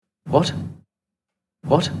What?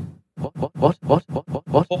 What?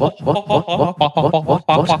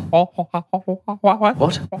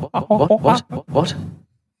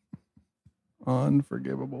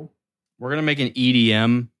 Unforgivable. We're going to make an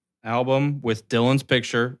EDM album with Dylan's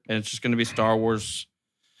picture, and it's just going to be Star Wars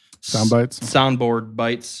sound bites. Soundboard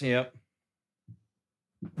bites, yep.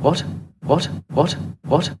 What?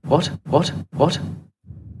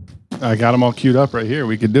 I got them all queued up right here.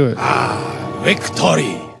 We could do it.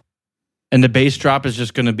 Victory. And the bass drop is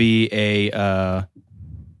just going to be a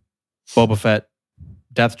Boba Fett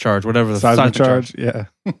death charge, whatever the seismic charge. Yeah.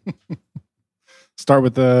 Start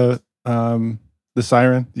with the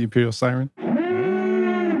siren, the Imperial siren.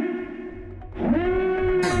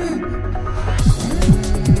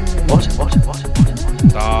 What?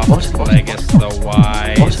 Soft Legus the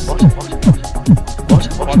Wise.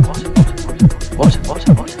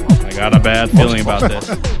 I got a bad feeling about this.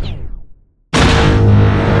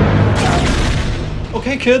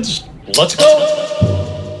 Okay, kids, let's go.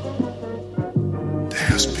 There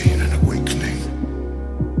has been an awakening.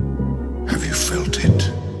 Have you felt it?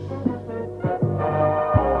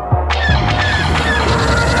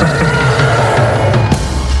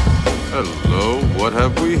 Hello, what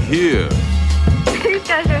have we here? These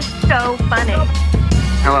guys are so funny.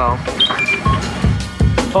 Hello.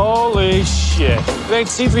 Holy shit. It ain't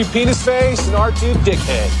C3 penis face and R2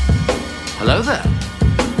 dickhead. Hello there.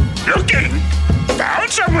 Looking? Found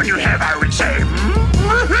someone you have, I would say.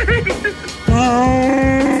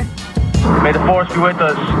 May the force be with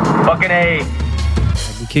us. Fucking A.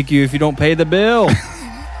 I can kick you if you don't pay the bill.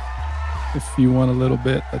 If you want a little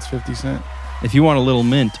bit, that's 50 cents. If you want a little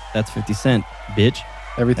mint, that's 50 cent, bitch.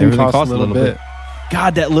 Everything costs a little bit.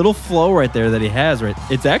 God, that little flow right there that he has, right?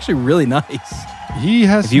 It's actually really nice. He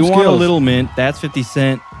has If you some want a skills. little mint, that's 50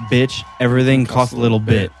 cent, bitch. Everything costs a little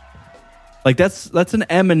bit. Like that's an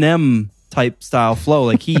Eminem type style flow.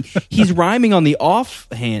 Like he's rhyming on the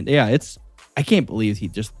offhand. Yeah, I can't believe he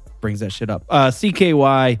just brings that shit up.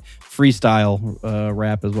 CKY freestyle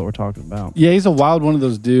rap is what we're talking about. Yeah, he's a wild one of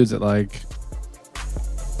those dudes that like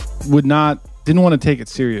didn't want to take it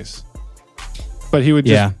serious. But he would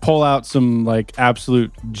just pull out some like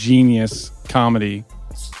absolute genius comedy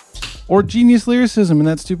or genius lyricism in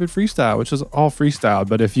that stupid freestyle, which is all freestyle.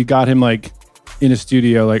 But if you got him like in a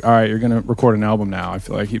studio, like, all right, you're going to record an album now, I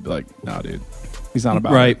feel like he'd be like, no, dude, he's not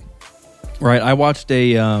about it. Right. I watched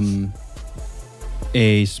a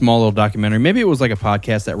small little documentary. Maybe it was like a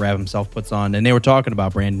podcast that Rav himself puts on, and they were talking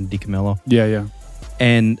about Brandon DiCamillo. Yeah.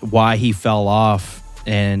 And why he fell off.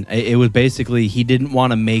 And it was basically he didn't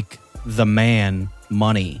want to make the man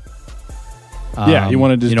money. He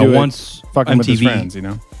wanted to do once fucking MTV, with his friends,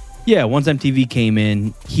 Yeah, once MTV came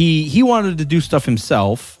in, he wanted to do stuff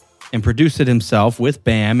himself and produce it himself with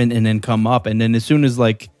Bam and then come up. And then as soon as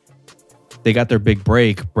like they got their big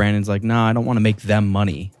break, Brandon's like, nah, I don't want to make them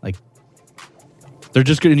money. Like they're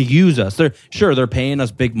just going to use us. They're paying us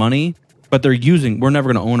big money, but we're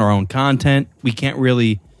never going to own our own content. We can't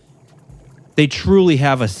really. They truly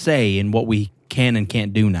have a say in what we can and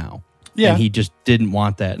can't do now. Yeah. And he just didn't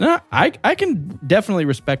want that. No, I can definitely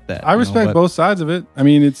respect that. I respect both sides of it. I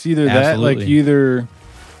mean, it's either Absolutely. that, like, you either,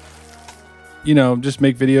 just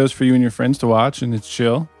make videos for you and your friends to watch and it's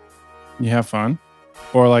chill, and you have fun,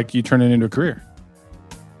 or like you turn it into a career.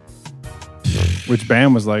 Which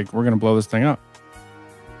Bam was like, we're going to blow this thing up.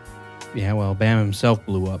 Yeah, well, Bam himself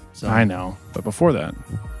blew up. So. I know, but before that.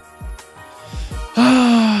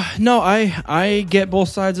 No, I get both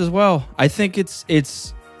sides as well. I think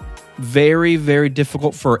it's very, very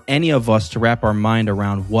difficult for any of us to wrap our mind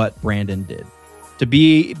around what Brandon did. To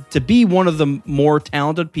be one of the more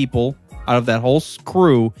talented people out of that whole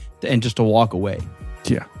crew and just to walk away.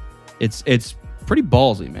 Yeah. It's pretty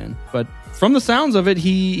ballsy, man. But from the sounds of it,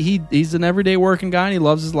 he's an everyday working guy and he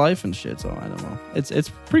loves his life and shit. So I don't know. It's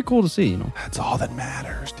pretty cool to see, That's all that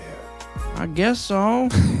matters, dude. I guess so.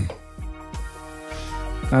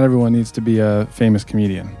 Not everyone needs to be a famous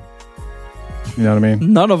comedian. You know what I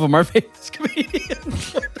mean? None of them are famous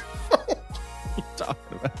comedians. What are you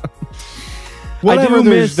talking about?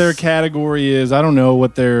 Whatever their category is, I don't know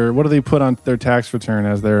what do they put on their tax return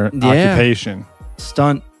as their occupation?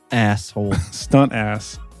 Stunt asshole. Stunt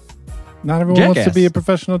ass. Not everyone wants to be a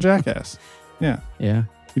professional jackass. Yeah. Yeah.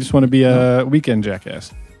 You just want to be a weekend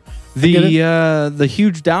jackass. The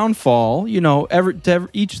huge downfall,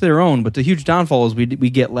 each their own, but the huge downfall is we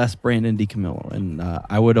get less Brandon DiCamillo, and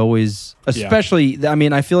I would always, especially, I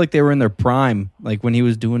mean, I feel like they were in their prime, like when he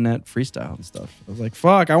was doing that freestyle and stuff. I was like,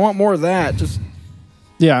 fuck, I want more of that.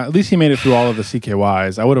 Yeah, at least he made it through all of the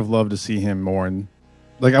CKYs. I would have loved to see him more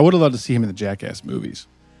I would have loved to see him in the Jackass movies.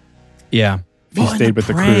 Yeah. If he stayed with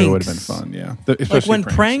the crew, it would have been fun. Yeah, Like when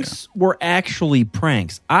pranks were actually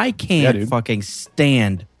pranks. I can't fucking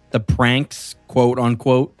stand the pranks, quote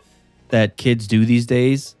unquote, that kids do these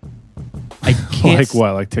days. I can't. Like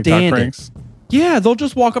what? Like TikTok pranks? Yeah, they'll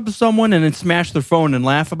just walk up to someone and then smash their phone and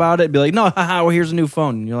laugh about it. Be like, no, haha, well, here's a new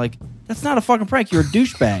phone. And you're like, that's not a fucking prank. You're a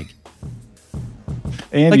douchebag.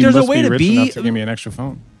 And like, there's a way to be to give me an extra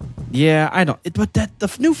phone. Yeah, I don't. But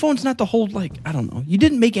the new phone's not the whole, like, I don't know. You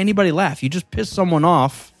didn't make anybody laugh. You just pissed someone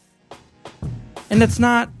off. And it's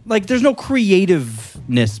not, like, there's no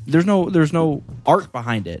creativeness. There's no art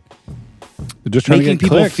behind it. They're just trying making to get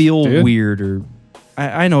people clicks, feel dude. weird or...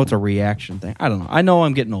 I know it's a reaction thing. I don't know. I know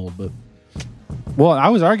I'm getting old, but... Well, I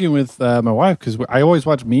was arguing with my wife because I always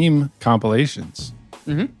watch meme compilations.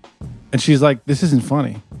 Mm-hmm. And she's like, this isn't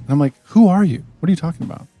funny. And I'm like, who are you? What are you talking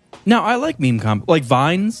about? Now, I like meme like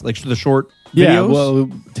Vines, like the short videos. Yeah, well,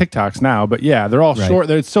 TikToks now, but yeah, they're all short.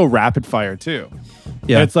 It's so rapid fire, too.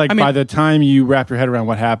 Yeah. And it's like by the time you wrap your head around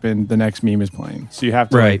what happened, the next meme is playing. So you have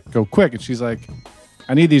to like, go quick. And she's like,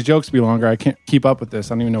 I need these jokes to be longer. I can't keep up with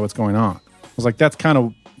this. I don't even know what's going on. I was like, that's kind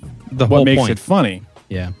of what makes it funny.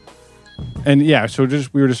 Yeah. And yeah, so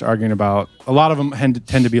we were just arguing about, a lot of them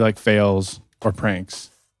tend to be like fails or pranks.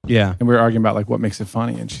 Yeah. And we were arguing about like what makes it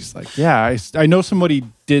funny. And she's like, yeah, I know somebody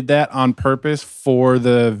did that on purpose for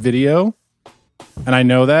the video. And I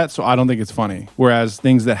know that, so I don't think it's funny. Whereas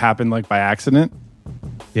things that happen like by accident,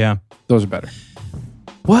 yeah, those are better.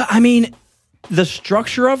 Well, I mean, the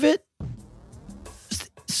structure of it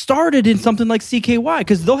started in something like CKY,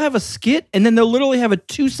 because they'll have a skit and then they'll literally have a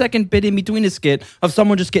 2-second bit in between a skit of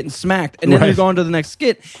someone just getting smacked, and then they're going to the next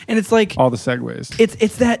skit, and it's like all the segues.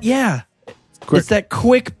 It's that quick. It's that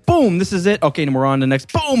quick boom. This is it. Okay, and we're on the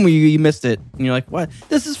next boom. You missed it, and you're like, what?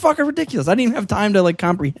 This is fucking ridiculous. I didn't even have time to like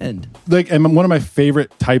comprehend. Like, and one of my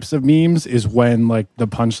favorite types of memes is when like the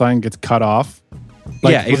punchline gets cut off.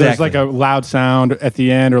 Like, yeah, exactly. There's like a loud sound at the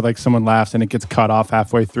end, or like someone laughs and it gets cut off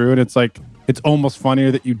halfway through, and it's like, it's almost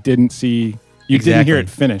funnier that you didn't see, didn't hear it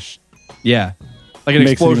finish. Yeah. Like an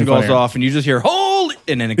explosion goes off and you just hear, holy,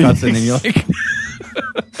 and then it cuts in and you're like...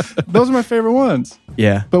 Those are my favorite ones.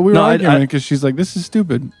 Yeah. But we were arguing because she's like, this is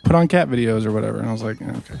stupid. Put on cat videos or whatever. And I was like,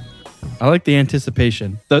 yeah, okay. I like the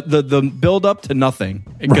anticipation. The build up to nothing.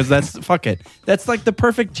 Because that's, fuck it. That's like the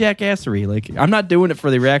perfect jackassery. Like, I'm not doing it for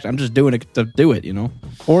the reaction. I'm just doing it to do it, you know?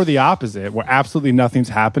 Or the opposite, where absolutely nothing's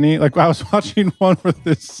happening. Like, I was watching one where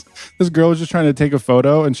this girl was just trying to take a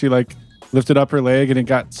photo, and she like lifted up her leg and it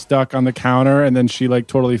got stuck on the counter, and then she like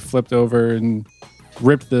totally flipped over and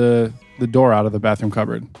ripped the door out of the bathroom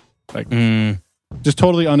cupboard. Like, just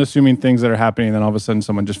totally unassuming things that are happening, and then all of a sudden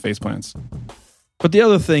someone just face plants. But the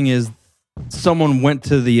other thing is, someone went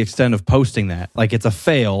to the extent of posting that. Like, it's a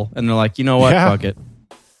fail, and they're like, you know what? Fuck it.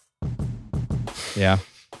 Yeah.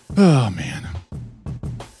 Oh, man.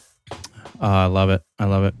 I love it. I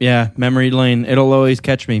love it. Yeah, memory lane. It'll always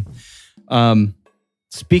catch me.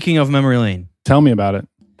 Speaking of memory lane. Tell me about it.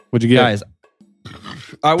 What'd you get? Guys,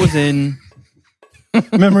 I was in...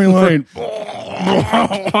 memory lane.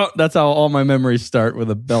 That's how all my memories start, with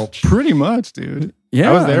a belch. Pretty much, dude.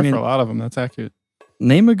 Yeah, I was there for a lot of them. That's accurate.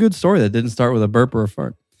 Name a good story that didn't start with a burp or a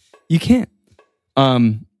fart. You can't.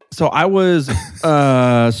 So I was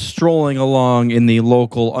strolling along in the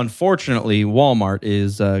local, unfortunately, Walmart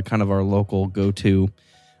is kind of our local go-to.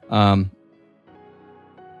 And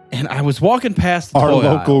I was walking past the our toy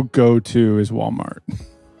local aisle. go-to is Walmart.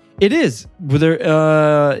 It is. In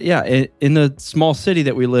the small city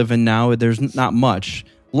that we live in now, there's not much.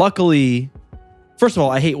 Luckily, first of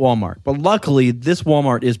all, I hate Walmart, but luckily this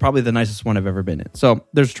Walmart is probably the nicest one I've ever been in. So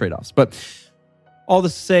there's trade-offs. But all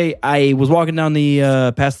this to say, I was walking down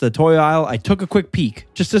the past the toy aisle. I took a quick peek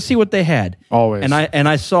just to see what they had. Always. And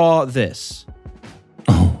I saw this.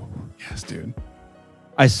 Oh, yes, dude.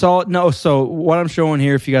 So what I'm showing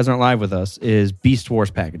here, if you guys aren't live with us, is Beast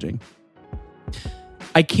Wars packaging.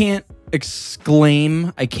 I can't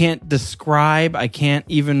exclaim, I can't describe, I can't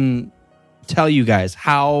even tell you guys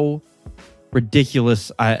how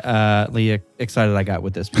ridiculous excited I got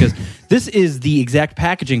with this, because this is the exact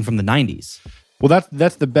packaging from the 90s. Well,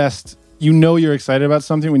 that's the best. You know you're excited about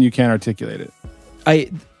something when you can't articulate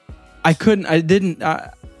it.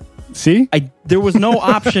 See? There was no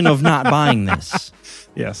option of not buying this.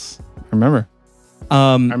 Yes. I remember.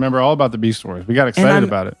 I remember all about the Beast Wars. We got excited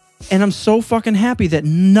about it. And I'm so fucking happy that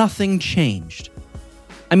nothing changed.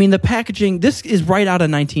 I mean, the packaging, this is right out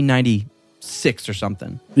of 1996 or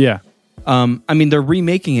something. Yeah. I mean, they're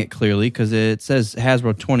remaking it clearly because it says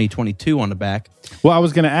Hasbro 2022 on the back. Well, I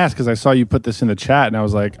was going to ask because I saw you put this in the chat and I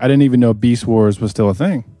was like, I didn't even know Beast Wars was still a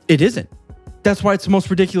thing. It isn't. That's why it's the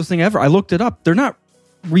most ridiculous thing ever. I looked it up. They're not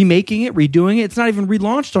remaking it, redoing it. It's not even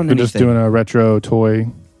relaunched on They're anything. just doing a retro toy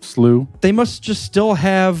slew. They must just still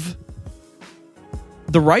have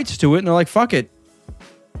the rights to it, and they're like, fuck it.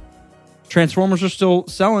 Transformers are still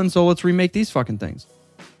selling, so let's remake these fucking things.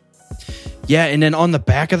 Yeah, and then on the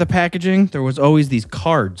back of the packaging, there was always these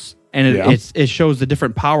cards, and it shows the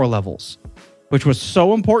different power levels, which was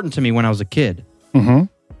so important to me when I was a kid. Mm-hmm.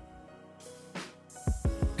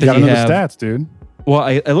 You gotta know the stats, dude. Well,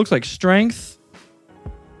 it looks like strength,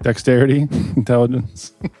 dexterity,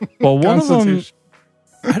 intelligence. Well, one of them,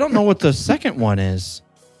 I don't know what the second one is.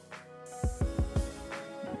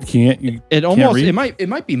 It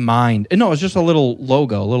might be mind. No, it's just a little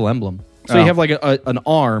logo, a little emblem. So you have like an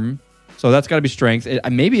arm. So that's got to be strength.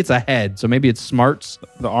 Maybe it's a head. So maybe it's smarts.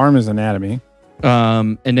 The arm is anatomy.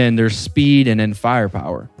 And then there's speed and then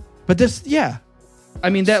firepower. But this, I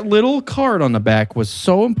mean, that little card on the back was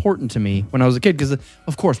so important to me when I was a kid. Because,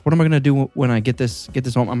 of course, what am I going to do when I get this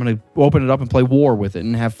home? I'm going to open it up and play war with it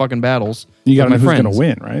and have fucking battles. You got to know who's going to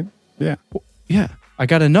win, right? Yeah. Yeah. I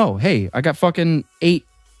got to know, hey, I got fucking 8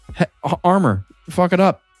 armor. Fuck it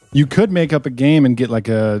up. You could make up a game and get like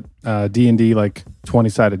a D&D like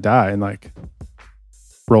 20-sided die and like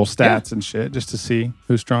roll stats and shit just to see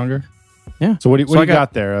who's stronger. Yeah. So what do you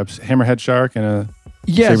got there? A hammerhead shark and a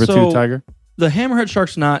saber-tooth tiger? The hammerhead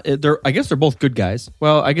shark's not. I guess they're both good guys.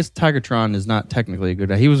 Well, I guess Tigertron is not technically a good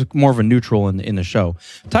guy. He was more of a neutral in the show.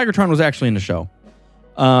 Tigertron was actually in the show.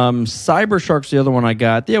 Cyber Shark's the other one I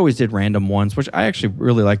got. They always did random ones, which I actually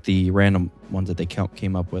really like the random ones that they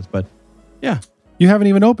came up with. But yeah. You haven't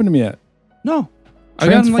even opened them yet. No.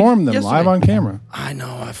 Transform them live on camera. I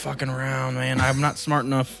know. I'm fucking around, man. I'm not smart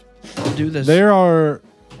enough to do this. There are...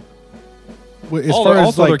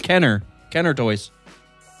 they're Kenner toys.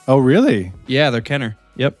 Oh, really? Yeah, they're Kenner.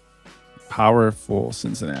 Yep. Powerful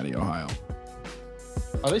Cincinnati, Ohio.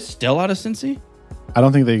 Are they still out of Cincy? I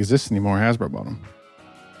don't think they exist anymore. Hasbro bought them.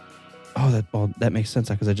 Oh, that makes sense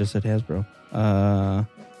because I just said Hasbro.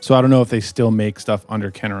 So I don't know if they still make stuff under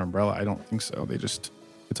Kenner umbrella. I don't think so. It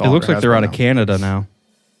looks like they're out of Canada now.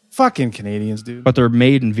 Fucking Canadians, dude. But they're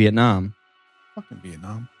made in Vietnam. Fucking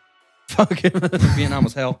Vietnam. Fucking Vietnam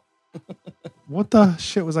was hell. What the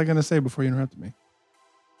shit was I going to say before you interrupted me?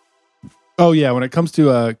 Oh, yeah. When it comes to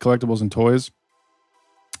collectibles and toys,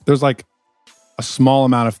 there's like a small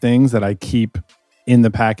amount of things that I keep in the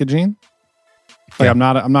packaging. Like I'm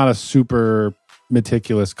not a super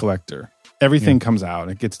meticulous collector. Everything comes out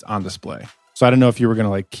and it gets on display. So I don't know if you were going to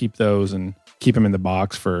like keep those and keep them in the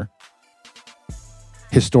box for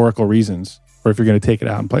historical reasons, or if you're going to take it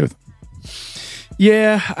out and play with them.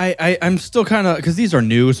 Yeah, I'm still kind of, because these are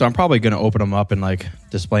new, so I'm probably going to open them up and like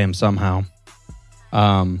display them somehow.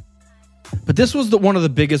 But this was one of the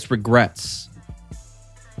biggest regrets.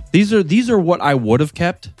 These are what I would have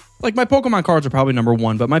kept. Like my Pokemon cards are probably number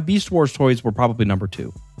 1, but my Beast Wars toys were probably number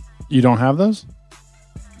 2. You don't have those?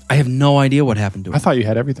 I have no idea what happened to them. I thought you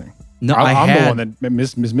had everything. No, I'm the one that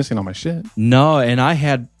is missing all my shit. No, and I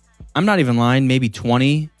had, I'm not even lying, maybe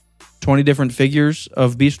 20 different figures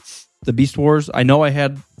of the Beast Wars. I know I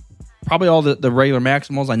had probably all the regular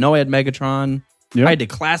Maximals. I know I had Megatron. Yep. I had the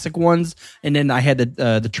classic ones, and then I had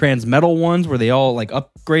the Transmetal ones where they all like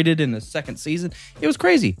upgraded in the second season. It was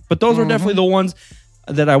crazy, but those were definitely the ones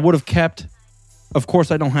that I would have kept. Of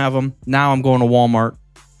course, I don't have them. Now I'm going to Walmart.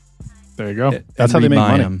 There you go. That's how they make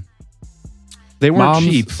money. Them. They weren't Moms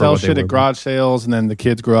cheap. Sell shit at garage sales, and then the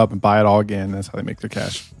kids grow up and buy it all again. That's how they make their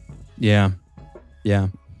cash. Yeah.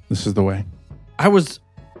 This is the way. I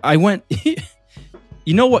went.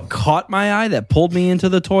 You know what caught my eye that pulled me into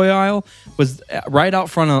the toy aisle was right out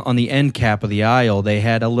front on the end cap of the aisle. They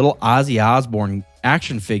had a little Ozzy Osbourne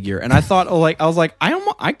action figure, and I thought,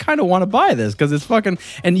 I kind of want to buy this because it's fucking.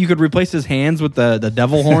 And you could replace his hands with the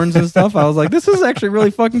devil horns and stuff. I was like, this is actually really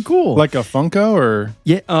fucking cool. Like a Funko or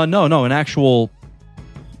no, an actual.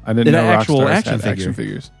 I didn't know actual Rockstar action had figure. action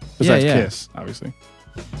figures besides Kiss, obviously.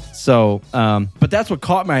 So, but that's what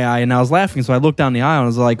caught my eye, and I was laughing. So I looked down the aisle and I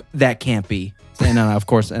was like, that can't be. And then, of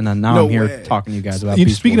course, now I'm here talking to you guys about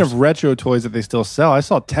Speaking of retro toys that they still sell, I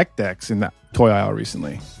saw Tech Decks in that toy aisle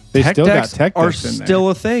recently. They still got Tech Decks in there. Are still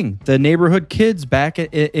a thing. The neighborhood kids back at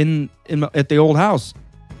the old house,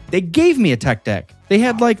 they gave me a Tech Deck. They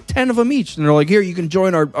had like 10 of them each, and they're like, "Here, you can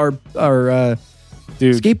join our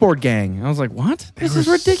skateboard gang." I was like, "What? This is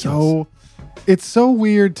ridiculous." It's so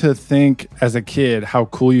weird to think as a kid how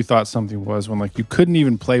cool you thought something was when like you couldn't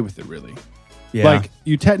even play with it really. Yeah. Like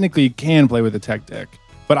you technically can play with a Tech Deck,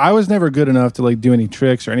 but I was never good enough to like do any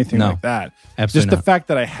tricks or anything like that. Absolutely just the fact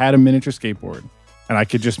that I had a miniature skateboard and I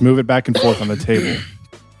could just move it back and forth on the table.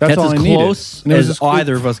 That's all as I needed. close as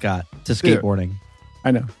either of us got to skateboarding.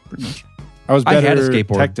 I know, pretty much. I was better had a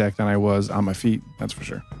skateboard. tech deck than I was on my feet. That's for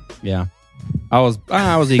sure. Yeah. I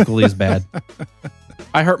was equally as bad.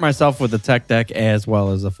 I hurt myself with the tech deck as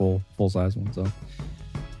well as a full size one. So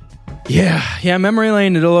yeah, memory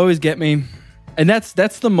lane, it'll always get me. And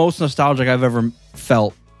that's the most nostalgic I've ever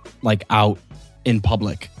felt, like, out in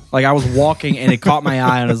public. Like, I was walking and it caught my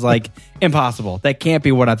eye and I was like, impossible. That can't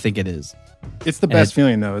be what I think it is. It's the best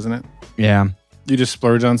feeling, though, isn't it? Yeah. You just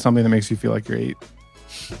splurge on something that makes you feel like you're 8.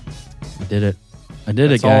 I did it,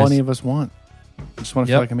 That's guys. all any of us want. I just want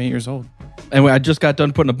to feel like I'm 8 years old. And I just got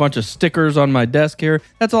done putting a bunch of stickers on my desk here.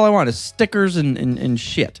 That's all I want is stickers and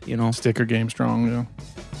shit, you know? Sticker game strong,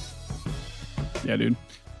 yeah, dude.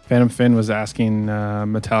 Phantom Finn was asking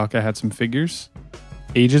Metallica had some figures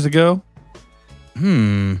ages ago.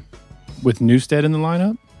 With Newstead in the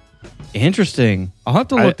lineup. Interesting. I'll have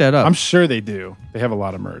to look that up. I'm sure they do. They have a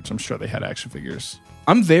lot of merch. I'm sure they had action figures.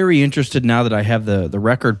 I'm very interested now that I have the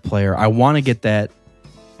record player. I want to get that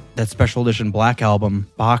special edition Black Album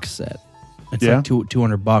box set. It's like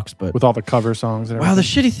 $200, but with all the cover songs and everything. Wow, the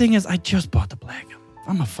shitty thing is I just bought the Black Album.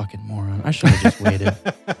 I'm a fucking moron. I should have just waited.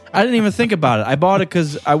 I didn't even think about it. I bought it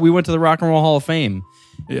because we went to the Rock and Roll Hall of Fame.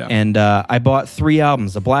 Yeah. And I bought 3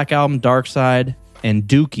 albums, the Black Album, Dark Side, and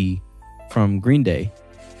Dookie from Green Day.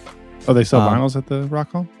 Oh, they sell vinyls at the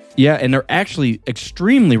Rock Hall? Yeah, and they're actually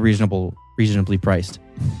extremely reasonably priced.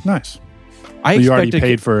 Nice. You already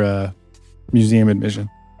paid for museum admission.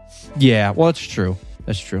 Yeah, well, that's true.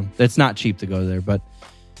 That's true. It's not cheap to go there, but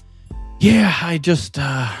yeah, I just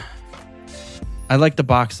I like the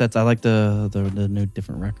box sets. I like the new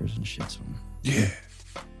different records and shit. So. Yeah,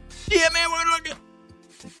 man, we're looking.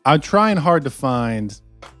 I'm trying hard to find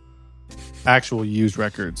actual used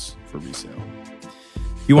records for resale.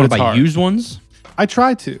 You want to But it's buy hard. used ones? I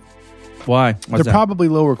try to. Why? They're probably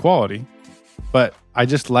lower quality, but I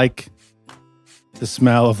just like the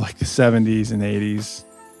smell of like the 70s and 80s,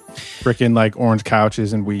 freaking like orange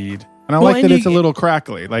couches and weed. And I like that it's a little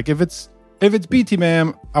crackly. Like if it's BT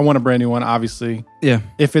Mam, I want a brand new one, obviously. Yeah.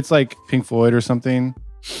 If it's like Pink Floyd or something,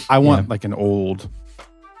 I want like an old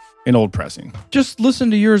pressing. Just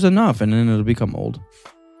listen to yours enough, and then it'll become old.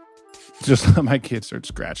 Just let my kids start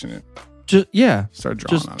scratching it. Start Start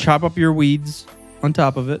drawing just on chop up your weeds on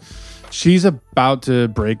top of it. She's about to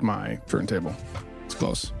break my turntable. It's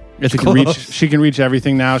close. It's She close. can reach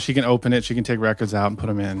everything now. She can open it. She can take records out and put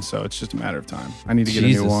them in. So it's just a matter of time. I need to get a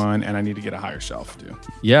new one, and I need to get a higher shelf too.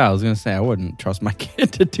 Yeah, I was gonna say I wouldn't trust my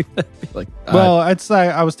kid to do that. Be like, Well, it's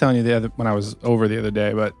like I was telling you when I was over the other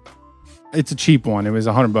day, but it's a cheap one. It was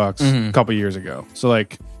 $100 a couple years ago. So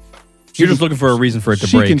like, you're just looking for a reason for it to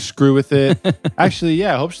she break. can screw with it. Actually,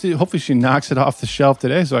 yeah. Hopefully she knocks it off the shelf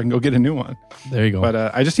today, so I can go get a new one. There you go. But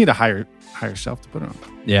I just need a higher shelf to put it on.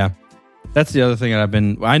 Yeah. That's the other thing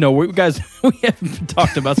that I know we haven't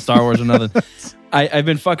talked about Star Wars or nothing. I've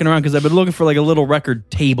been fucking around because I've been looking for like a little record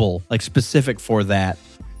table, like specific for that.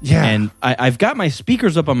 Yeah. And I've got my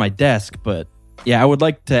speakers up on my desk, but yeah, I would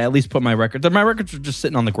like to at least put my records. My records are just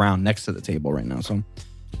sitting on the ground next to the table right now. So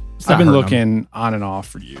I've been looking on and off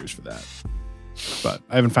for years for that, but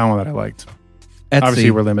I haven't found one that I liked. Etsy.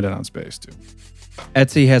 Obviously, we're limited on space too.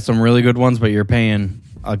 Etsy has some really good ones, but you're paying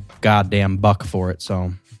a goddamn buck for it,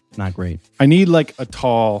 so not great. I need like a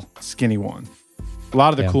tall, skinny one. A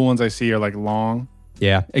lot of the cool ones I see are like long.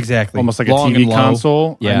 Yeah, exactly. Almost like Long a TV and low.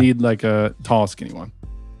 console. Yeah. I need like a tall, skinny one.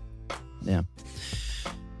 Yeah.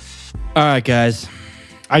 All right, guys.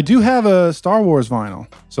 I do have a Star Wars vinyl,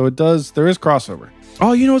 so there is crossover.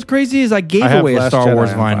 Oh, you know what's crazy is I gave have away a Last Star Jedi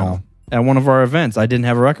Wars on vinyl at one of our events. I didn't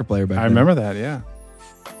have a record player back then. I remember that, yeah.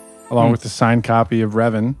 Along with the signed copy of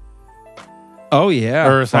Revan. Oh yeah,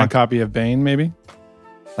 Or a signed copy of Bane, maybe.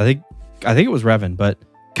 I think it was Revan, but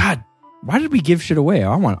God, why did we give shit away?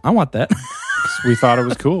 I want that. We thought it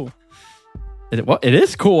was cool. It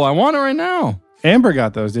is cool. I want it right now. Amber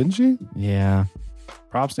got those, didn't she? Yeah,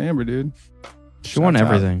 Props to Amber, dude. she won Shouts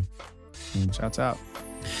out. everything. Shouts out.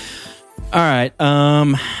 All right.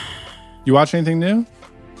 You watch anything new?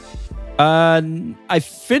 I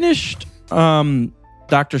finished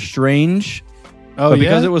Doctor Strange. Oh, But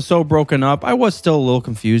because yeah? it was so broken up, I was still a little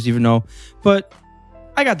confused, but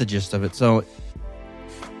I got the gist of it. So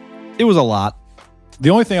it was a lot. The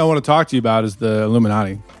only thing I want to talk to you about is the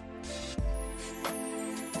Illuminati.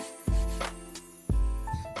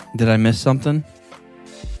 Did I miss something?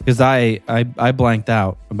 Because I blanked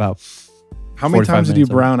out about. How many 45 times did you minutes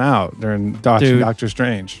of it. brown out during Dude. Doctor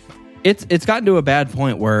Strange? It's gotten to a bad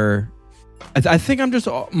point where I think I'm just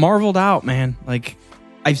marveled out, man. Like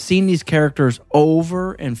I've seen these characters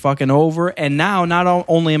over and fucking over, and now not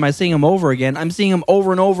only am I seeing them over again, I'm seeing them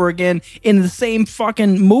over and over again in the same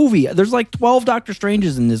fucking movie. There's like 12 Doctor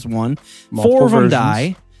Stranges in this one. Multiple 4 of them versions.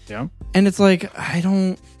 die. Yeah. And it's like, I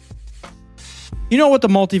don't... You know what the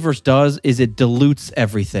multiverse does is it dilutes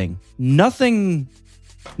everything. Nothing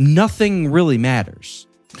really matters.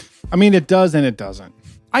 I mean, it does and it doesn't.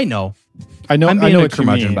 I know. I know I'm being a what you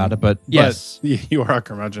curmudgeon mean, about it, but yes. You are a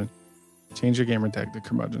curmudgeon. Change your gamer tag to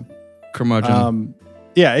curmudgeon. Curmudgeon.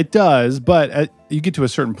 Yeah, it does, but you get to a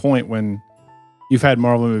certain point when you've had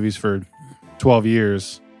Marvel movies for 12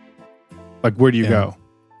 years. Like, where do you go?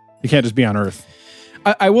 You can't just be on Earth.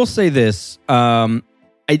 I will say this. I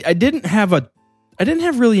didn't have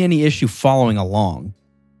really any issue following along.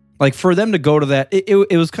 Like, for them to go to that,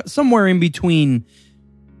 it was somewhere in between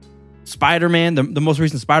Spider-Man, the most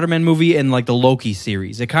recent Spider-Man movie, and like the Loki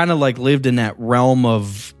series. It kind of like lived in that realm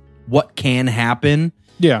of what can happen.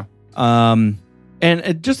 Yeah. And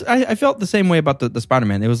it just, I felt the same way about the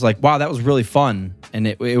Spider-Man. It was like, wow, that was really fun. And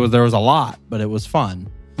there was a lot, but it was fun.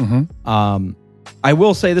 Mm-hmm. I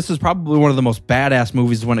will say this is probably one of the most badass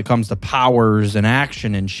movies when it comes to powers and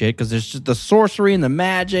action and shit, because there's just the sorcery and the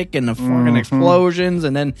magic and the fucking explosions,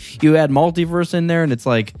 and then you add multiverse in there, and it's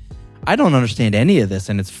like, I don't understand any of this,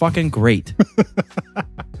 and it's fucking great.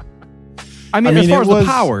 I mean, as far as the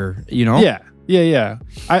power, you know? Yeah.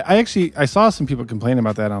 I saw some people complaining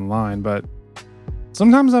about that online, but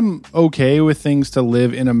sometimes I'm okay with things to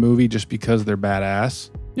live in a movie just because they're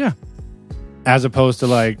badass. Yeah. As opposed to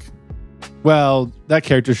like, well, that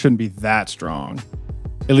character shouldn't be that strong.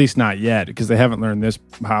 At least not yet, because they haven't learned this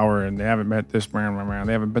power and they haven't met this, they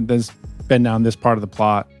haven't been down this part of the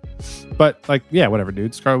plot. But like, yeah, whatever,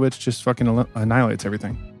 dude. Scarlet Witch just fucking annihilates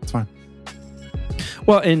everything. It's fine.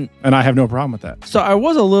 Well, and I have no problem with that. So I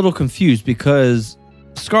was a little confused because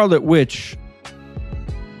Scarlet Witch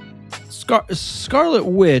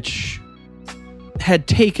had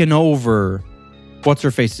taken over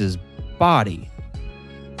What's-Her-Face's body.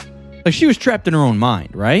 Like, she was trapped in her own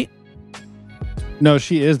mind, right? No,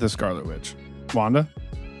 she is the Scarlet Witch. Wanda?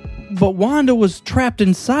 But Wanda was trapped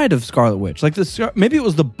inside of Scarlet Witch. Like, maybe it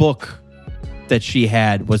was the book that she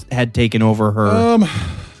had taken over her.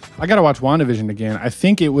 I gotta watch WandaVision again. I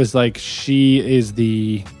think it was like she is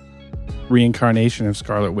the reincarnation of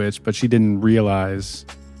Scarlet Witch, but she didn't realize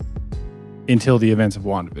until the events of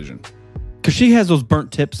WandaVision. Because she has those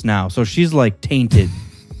burnt tips now, so she's like tainted.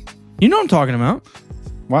 You know what I'm talking about?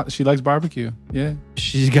 What? She likes barbecue. Yeah.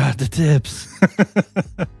 She's got the tips.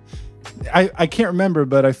 I can't remember,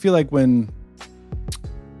 but I feel like when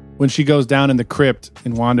she goes down in the crypt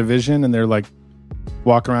in WandaVision and they're like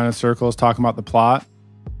walking around in circles talking about the plot,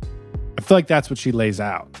 I feel like that's what she lays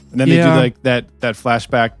out. And then they do like that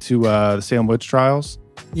flashback to the Salem Witch Trials.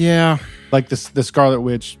 Yeah. Like the Scarlet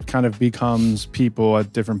Witch kind of becomes people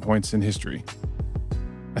at different points in history.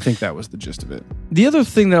 I think that was the gist of it. The other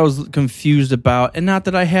thing that I was confused about, and not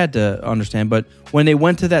that I had to understand, but when they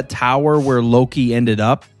went to that tower where Loki ended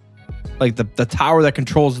up, like the tower that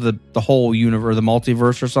controls the whole universe, the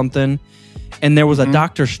multiverse or something, and there was a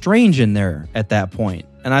Doctor Strange in there at that point.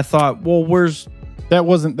 And I thought, well,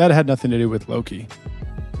 that had nothing to do with Loki.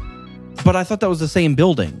 But I thought that was the same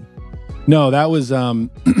building. No, that was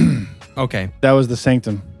okay. That was the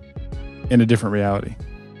Sanctum in a different reality.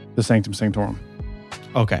 The Sanctum Sanctorum.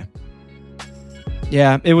 Okay.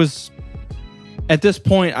 Yeah, it was at this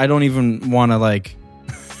point I don't even want to like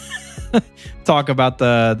talk about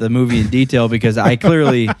the movie in detail because I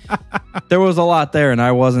clearly there was a lot there and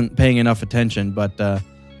I wasn't paying enough attention, but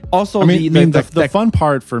also the fun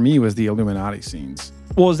part for me was the Illuminati scenes.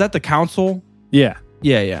 Well, is that the council? Yeah.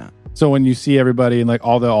 Yeah. So when you see everybody in like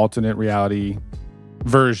all the alternate reality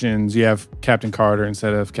versions, you have Captain Carter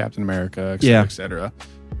instead of Captain America, et cetera, et cetera.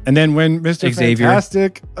 And then when Mr. Xavier.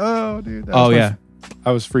 Fantastic, oh dude,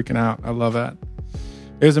 I was freaking out. I love that.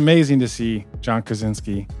 It was amazing to see John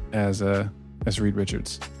Krasinski as Reed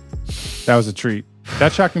Richards. That was a treat.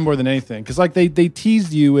 That shocked me more than anything because like they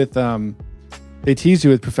teased you with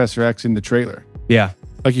Professor X in the trailer. Yeah,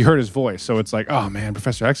 like you heard his voice, so it's like, oh man,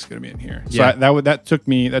 Professor X is going to be in here. So that took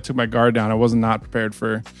my guard down. I was not prepared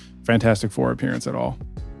for Fantastic Four appearance at all.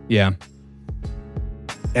 Yeah,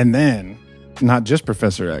 and then. Not just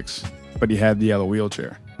Professor X, but he had the yellow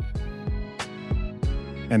wheelchair.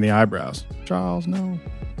 And the eyebrows. Charles, no.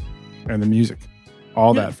 And the music.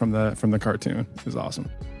 All that from the cartoon is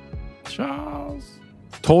awesome. Charles.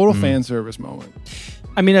 Total fan service moment.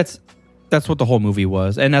 I mean, that's what the whole movie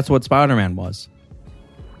was. And that's what Spider-Man was.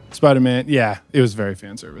 Spider-Man, yeah. It was very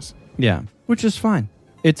fan service. Yeah. Which is fine.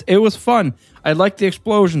 It was fun. I like the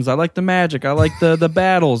explosions. I like the magic. I like the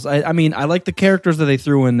battles. I mean, I like the characters that they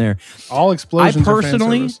threw in there. All explosions.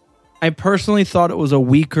 I personally thought it was a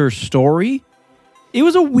weaker story. It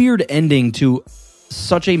was a weird ending to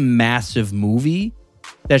such a massive movie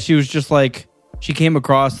that she was just like, she came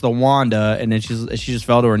across the Wanda and then she just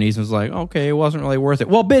fell to her knees and was like, okay, it wasn't really worth it.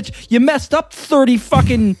 Well, bitch, you messed up 30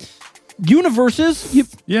 fucking universes.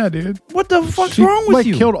 Yeah, dude. What the fuck's wrong with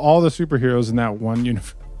you? Killed all the superheroes in that one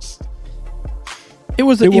universe. It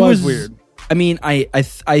was weird. I mean, I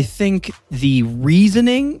think the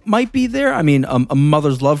reasoning might be there. I mean, a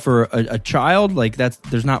mother's love for a child, like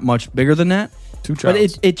there's not much bigger than that. Two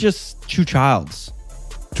childs. But it just two childs.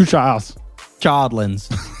 Two childs.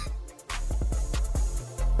 Childlins.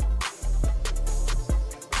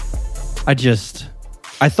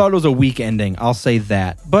 I thought it was a weak ending. I'll say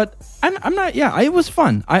that. But I'm not. Yeah, it was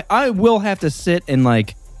fun. I will have to sit and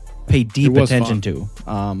like pay deep attention to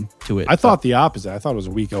it. I thought the opposite. I thought it was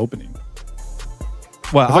a weak opening.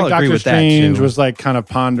 Well, I'll agree Doctor with Strange that too. was like kind of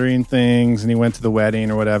pondering things, and he went to the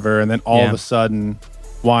wedding or whatever, and then all of a sudden,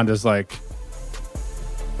 Wanda's like,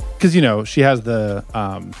 because she has the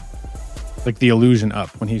like the illusion up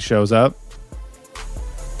when he shows up.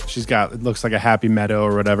 She's got, it looks like a happy meadow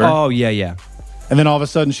or whatever. Oh yeah. And then all of a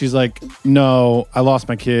sudden she's like, no, I lost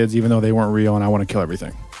my kids even though they weren't real, and I want to kill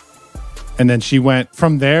everything. And then she went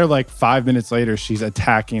from there, like 5 minutes later, she's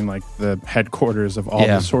attacking like the headquarters of all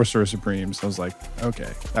the Sorcerer Supremes. I was like,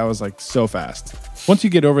 okay, that was like so fast. Once you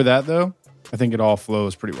get over that though, I think it all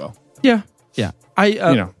flows pretty well. Yeah.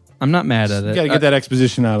 I'm not mad at it. You got to get that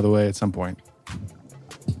exposition out of the way at some point.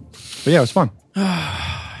 But yeah, it was fun.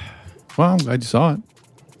 Well, I'm glad you saw it.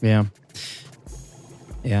 Yeah.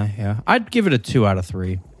 I'd give it a 2 out of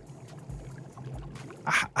 3.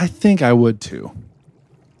 I think I would too.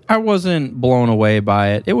 I wasn't blown away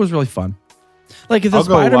by it. It was really fun. Like if the I'll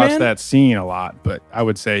go Spider-Man, watch that scene a lot, but I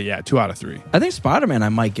would say 2 out of 3. I think Spider-Man I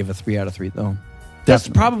might give a 3 out of 3 though. That's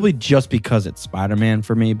probably just because it's Spider-Man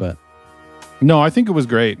for me, but no, I think it was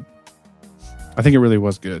great. I think it really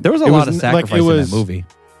was good. There was a lot of sacrifice in that movie.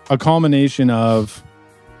 A culmination of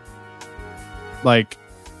like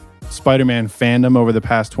Spider-Man fandom over the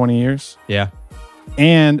past 20 years. Yeah.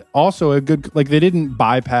 And also a good, like, they didn't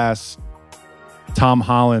bypass Tom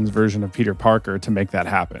Holland's version of Peter Parker to make that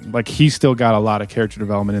happen. Like, he still got a lot of character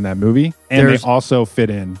development in that movie, and they also fit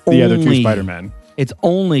in the other two Spider-Men. It's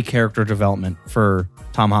only character development for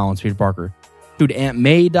Tom Holland's Peter Parker. Dude, Aunt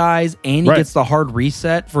May dies, and he gets the hard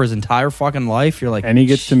reset for his entire fucking life. You're like, and he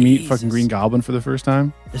gets to meet fucking Green Goblin for the first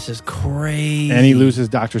time. This is crazy. And he loses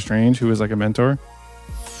Doctor Strange, who was like a mentor.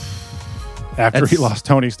 After he lost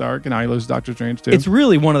Tony Stark, and now he loses Doctor Strange too. It's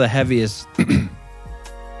really one of the heaviest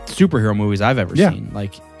superhero movies I've ever seen.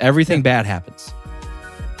 Like, everything bad happens.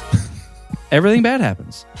 Everything bad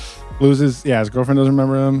happens. Loses, his girlfriend doesn't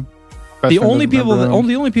remember him. The only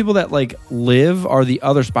people that like live are the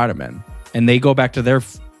other Spider-Men, and they go back to their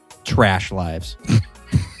trash lives,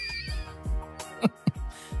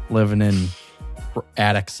 living in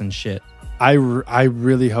attics and shit. I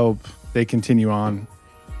really hope they continue on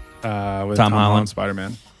with Tom Holland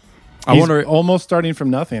Spider-Man. I wonder, almost starting from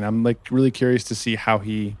nothing. I'm like really curious to see how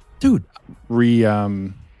he,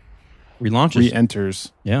 relaunches,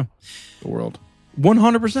 re-enters, the world.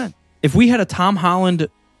 100%. If we had a Tom Holland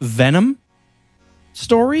Venom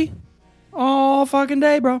story, all fucking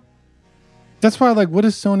day, bro. That's why, like, what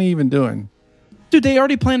is Sony even doing? Dude, they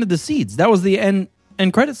already planted the seeds. That was the end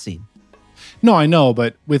credit scene. No, I know,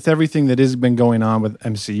 but with everything that has been going on with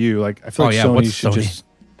MCU, like, I feel like Sony should just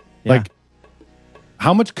like,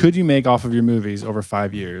 how much could you make off of your movies over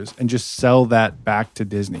 5 years and just sell that back to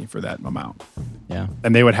Disney for that amount? Yeah.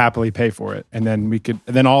 And they would happily pay for it. And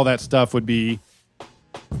then all that stuff would be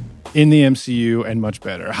in the MCU and much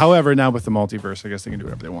better. However, now with the multiverse, I guess they can do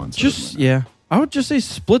whatever they want. So I would just say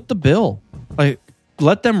split the bill. Like,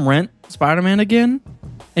 let them rent Spider-Man again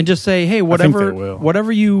and just say, hey,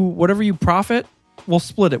 whatever you profit, we'll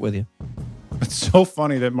split it with you. It's so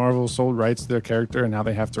funny that Marvel sold rights to their character and now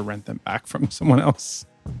they have to rent them back from someone else.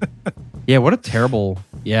 Yeah, what a terrible...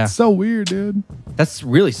 Yeah. It's so weird, dude. That's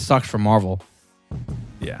really sucks for Marvel.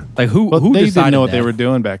 Yeah. Like, who they decided didn't know what that? they were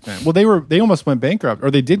doing back then. Well, they almost went bankrupt,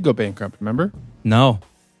 or they did go bankrupt, remember? No.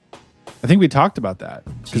 I think we talked about that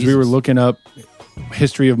because we were looking up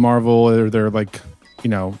history of Marvel or their, like,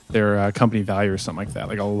 their company value or something like that,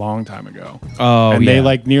 like a long time ago. Oh, and they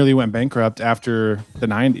like nearly went bankrupt after the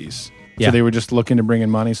 90s. Yeah. So they were just looking to bring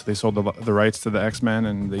in money, so they sold the rights to the X-Men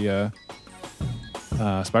and the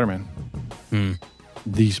Spider-Man.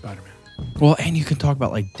 The Spider-Man. Well, and you can talk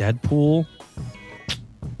about like Deadpool.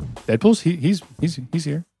 Deadpool's he's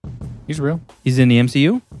here. He's real. He's in the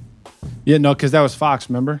MCU? Yeah, no, because that was Fox,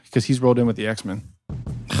 remember? Because he's rolled in with the X-Men.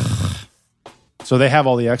 So they have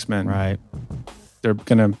all the X-Men. Right. They're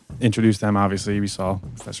going to introduce them, obviously. We saw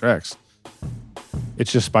Professor X.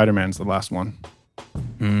 It's just Spider-Man's the last one.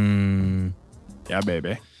 Yeah,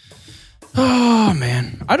 baby. Oh,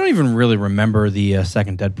 man. I don't even really remember the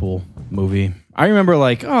second Deadpool movie. I remember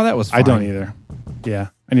that was fine. I don't either. Yeah,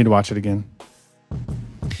 I need to watch it again.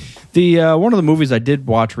 The one of the movies I did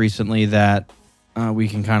watch recently that we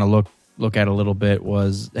can kind of look at a little bit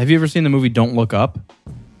was, have you ever seen the movie Don't Look Up?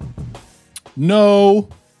 No.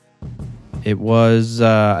 It was,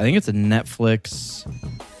 I think it's a Netflix.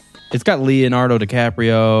 It's got Leonardo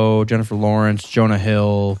DiCaprio, Jennifer Lawrence, Jonah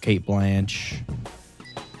Hill, Cate Blanchett.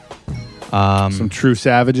 Some true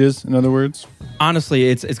savages, in other words. Honestly,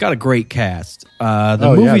 it's got a great cast. Yeah,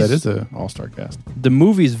 that is an all-star cast. The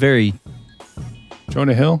movie's very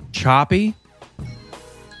Jonah Hill, choppy.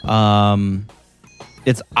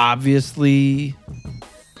 It's obviously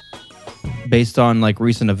based on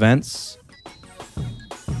recent events.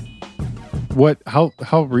 What? How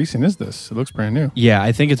recent is this? It looks brand new. Yeah,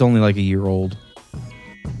 I think it's only a year old.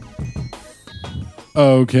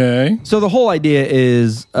 Okay. So the whole idea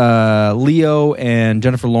is Leo and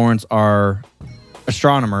Jennifer Lawrence are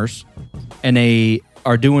astronomers, and they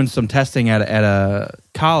are doing some testing at a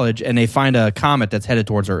college, and they find a comet that's headed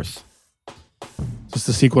towards Earth. Is this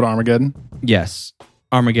the sequel to Armageddon? Yes.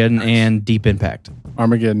 Armageddon and Deep Impact.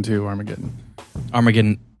 Armageddon 2, Armageddon.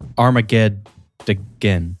 Armageddon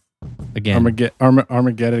again. Armageddon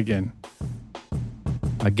again.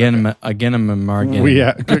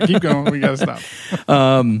 Armageddon. Keep going. We gotta stop.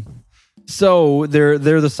 So they're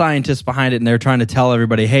the scientists behind it, and they're trying to tell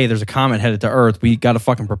everybody, hey, there's a comet headed to Earth. We got to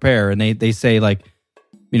fucking prepare. And they say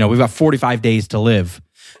we've got 45 days to live.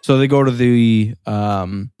 So they go to the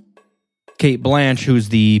Cate Blanchett, who's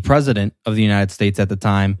the president of the United States at the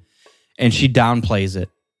time, and she downplays it.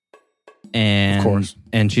 And, of course.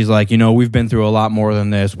 And she's like, we've been through a lot more than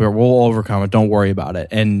this. We'll overcome it. Don't worry about it.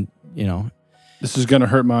 And, this is going to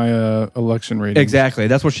hurt my election rating. Exactly.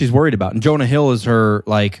 That's what she's worried about. And Jonah Hill is her,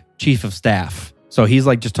 chief of staff. So he's,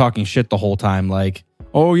 just talking shit the whole time.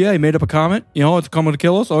 Oh, yeah, he made up a comet. It's coming to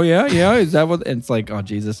kill us. Oh, yeah, yeah. Is that what? And it's oh,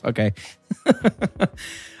 Jesus. Okay.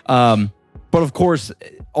 But, of course,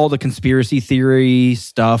 all the conspiracy theory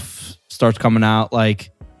stuff starts coming out.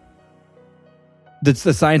 The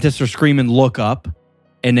scientists are screaming, look up.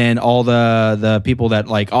 And then all the people that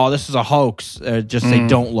oh, this is a hoax, just say,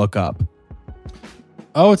 don't look up.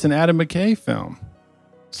 Oh, it's an Adam McKay film.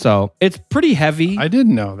 So it's pretty heavy. I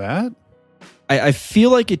didn't know that. I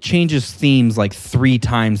feel like it changes themes 3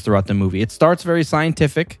 times throughout the movie. It starts very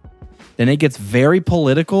scientific. Then it gets very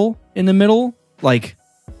political in the middle,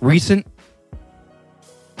 recent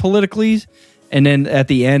politically. And then at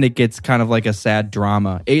the end, it gets kind of a sad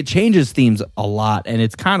drama. It changes themes a lot, and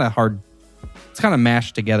it's kind of hard. It's kind of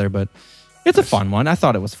mashed together, but it's a fun one. I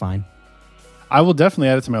thought it was fine. I will definitely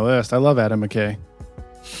add it to my list. I love Adam McKay.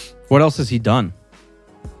 What else has he done?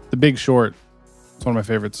 The Big Short. It's one of my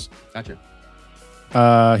favorites. Gotcha.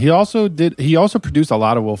 He also produced a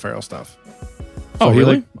lot of Will Ferrell stuff. So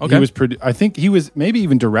really? Okay. He was I think he was maybe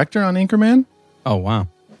even director on Anchorman. Oh, wow.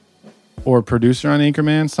 Or producer on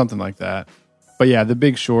Anchorman, something like that. But yeah, The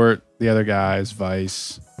Big Short, The Other Guys,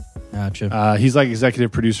 Vice. Gotcha. He's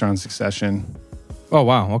executive producer on Succession. Oh,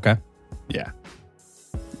 wow. Okay. Yeah.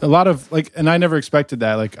 A lot of and I never expected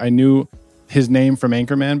that. I knew his name from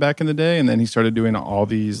Anchorman back in the day, and then he started doing all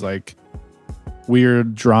these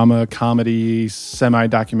weird drama, comedy,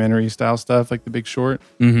 semi-documentary style stuff, The Big Short.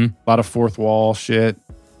 Mm-hmm. A lot of fourth wall shit,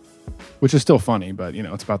 which is still funny, but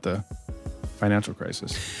it's about the financial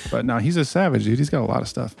crisis. But no, he's a savage, dude. He's got a lot of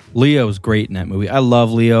stuff. Leo's great in that movie. I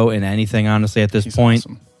love Leo in anything, honestly, at this point.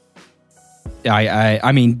 Awesome.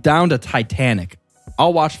 I mean, down to Titanic.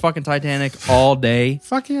 I'll watch fucking Titanic all day.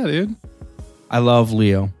 Fuck yeah, dude. I love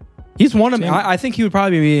Leo. He's one of I think he would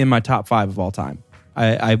probably be in my top 5 of all time.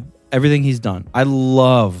 I everything he's done. I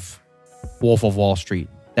love Wolf of Wall Street.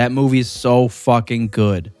 That movie is so fucking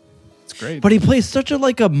good. It's great. But he plays such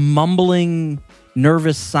a mumbling,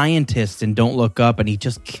 nervous scientist in Don't Look Up, and he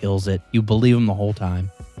just kills it. You believe him the whole time.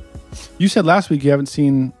 You said last week you haven't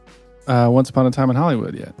seen Once Upon a Time in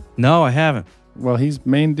Hollywood yet. No, I haven't. Well, he's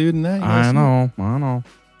main dude in that. I know.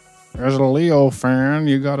 As a Leo fan,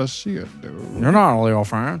 you gotta see it, dude. You're not a Leo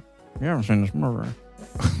fan. You haven't seen this movie.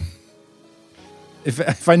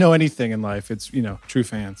 If I know anything in life, it's true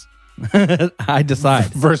fans. I decide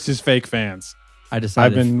versus fake fans. I decide.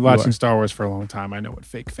 I've been watching Star Wars for a long time. I know what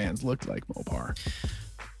fake fans look like, Mopar.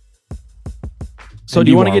 So, do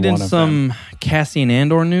you want to get in some Cassian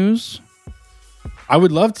Andor news? I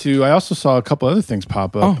would love to. I also saw a couple other things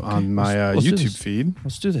pop up Oh, okay. on my Let's do YouTube this. feed.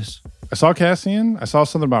 Let's do this. I saw Cassian. I saw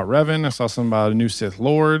something about Revan. I saw something about a new Sith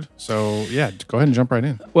Lord. So yeah, go ahead and jump right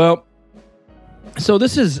in. Well, so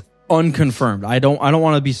this is unconfirmed. I don't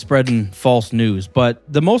want to be spreading false news, but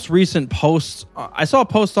the most recent post, I saw a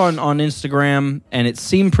post on Instagram, and it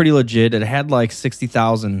seemed pretty legit. It had like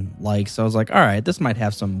 60,000 likes. So I was like, all right, this might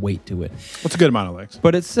have some weight to it. What's a good amount of likes?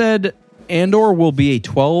 But it said Andor will be a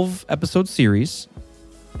 12-episode series,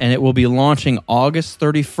 and it will be launching August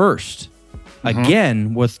 31st.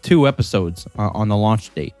 Again, with 2 episodes on the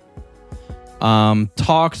launch date.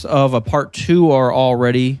 Talks of a part 2 are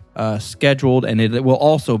already scheduled, and it will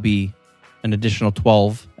also be an additional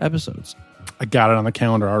 12 episodes. I got it on the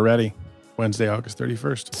calendar already. Wednesday, August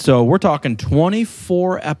 31st. So we're talking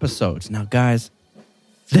 24 episodes. Now, guys,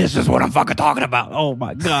 this is what I'm fucking talking about. Oh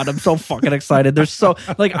my God, I'm so fucking excited. There's so,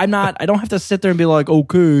 like, I don't have to sit there and be like,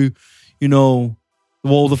 okay, you know,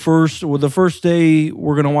 well, the first day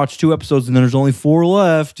we're going to watch 2 episodes and then there's only 4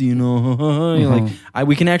 left, you know. Like,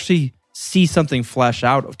 we can actually see something flesh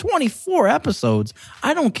out of 24 episodes.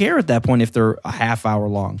 I don't care at that point if they're a half hour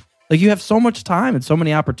long. Like, you have so much time and so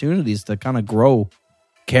many opportunities to kind of grow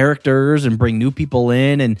characters and bring new people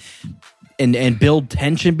in and build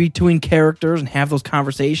tension between characters and have those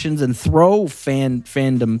conversations and throw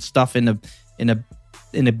fandom stuff in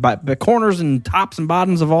the corners and tops and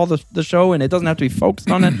bottoms of all the show, and it doesn't have to be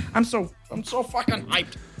focused on it. I'm so fucking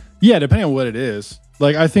hyped. Yeah, depending on what it is.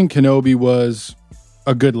 Like, I think Kenobi was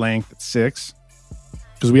a good length at 6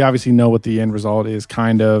 because we obviously know what the end result is,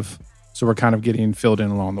 kind of. So we're kind of getting filled in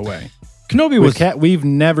along the way. Kenobi was... we've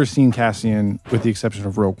never seen Cassian with the exception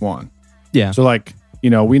of Rogue One. Yeah. So, like, you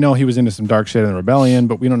know, we know he was into some dark shit in the Rebellion,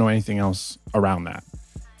 but we don't know anything else around that.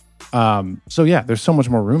 So, yeah, there's so much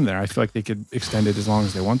more room there. I feel like they could extend it as long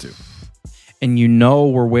as they want to. And you know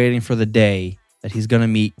we're waiting for the day that he's going to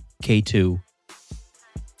meet K2.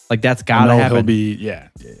 Like, that's got to happen. He'll be, yeah.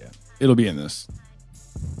 It'll be in this.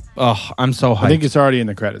 Oh, I'm so hyped. I think it's already in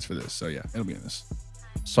the credits for this. So, yeah, it'll be in this.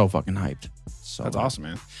 So fucking hyped. So That's awesome,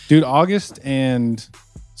 man. Dude, August and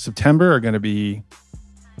September are going to be,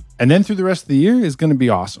 and then through the rest of the year is going to be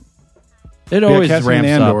awesome. It always Cassian ramps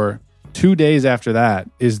Andor, up. 2 days after that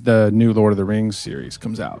is the new Lord of the Rings series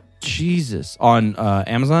comes out. Jesus. On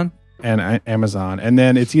Amazon? And Amazon. And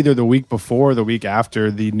then it's either the week before or the week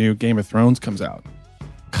after the new Game of Thrones comes out.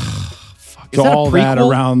 Is So that a all that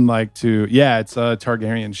prequel? around it's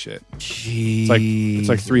Targaryen shit. Jeez. It's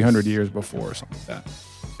like 300 years before or something like that.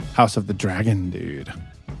 House of the Dragon, dude.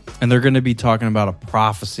 And they're going to be talking about a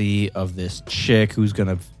prophecy of this chick who's going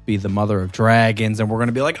to be the mother of dragons. And we're going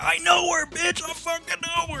to be like, I know her, bitch. I fucking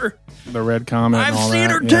know her. The red comment and I've all seen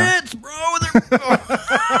that. her tits, bro.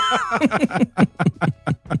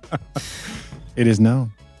 It is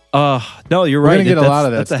known. No, you're We're right. going to get a lot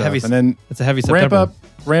of that That's stuff. a heavy, and then it's a heavy September.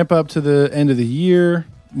 ramp up to the end of the year.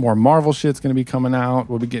 More Marvel shit's going to be coming out.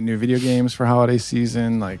 We'll be getting new video games for holiday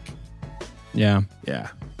season. Like, Yeah.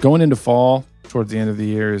 Going into fall towards the end of the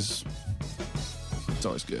year it's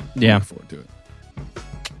always good. Yeah. Looking forward to it.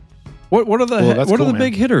 What are the Well, that's what cool, are the man.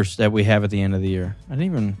 big hitters that we have at the end of the year? I didn't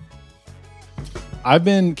even. I've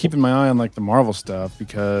been keeping my eye on like the Marvel stuff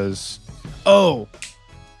because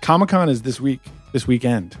Comic-Con is this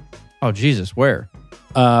weekend. Oh Jesus, where?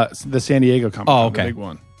 The San Diego Comic-Con, Oh, okay. the big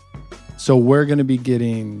one. So we're going to be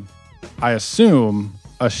getting, I assume,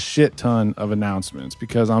 a shit ton of announcements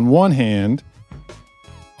because on one hand,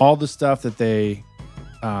 all the stuff that they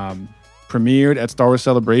premiered at Star Wars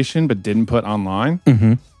Celebration but didn't put online,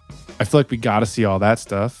 Mm-hmm. I feel like we got to see all that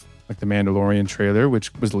stuff, like the Mandalorian trailer,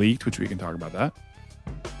 which was leaked, which we can talk about that.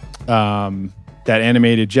 That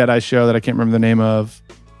animated Jedi show that I can't remember the name of,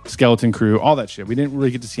 Skeleton Crew, all that shit. We didn't really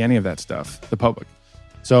get to see any of that stuff, the public.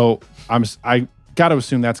 So I got to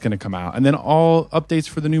assume that's going to come out. And then all updates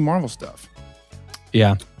for the new Marvel stuff.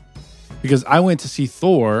 Yeah. Because I went to see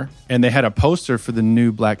Thor and they had a poster for the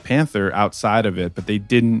new Black Panther outside of it, but they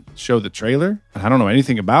didn't show the trailer. And I don't know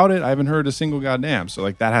anything about it. I haven't heard a single goddamn. So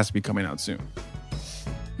like that has to be coming out soon.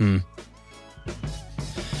 Now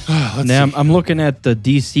I'm looking at the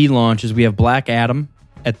DC launches. We have Black Adam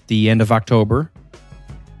at the end of October,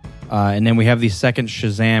 and then we have the second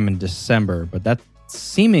Shazam in December. But that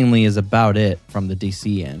seemingly is about it from the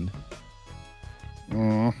DC end.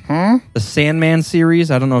 The Sandman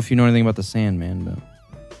series. I don't know if you know anything about the Sandman, but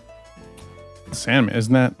Sandman,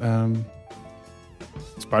 isn't that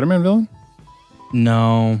Spider-Man villain?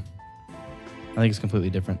 no, I think it's completely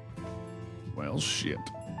different. Well, shit.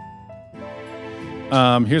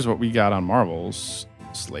 Here's what we got on Marvel's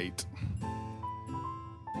slate.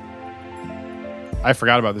 I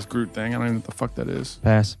forgot about this Groot thing. I don't know what the fuck that is.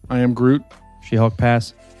 Pass. I Am Groot. She-Hulk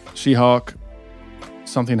pass. She-Hulk,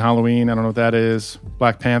 something Halloween. I don't know what that is.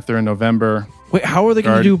 Black Panther in November. Wait, how are they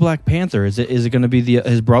going to do Black Panther? Is it going to be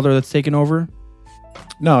his brother that's taking over?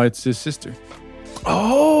 No, it's his sister.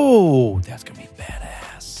 Oh, that's going to be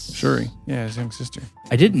badass. Shuri. Yeah, his young sister.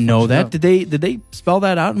 I didn't know that. Did they spell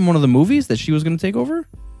that out in one of the movies that she was going to take over?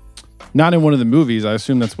 Not in one of the movies. I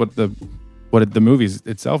assume that's what the movies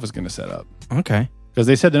itself is going to set up. Okay. Because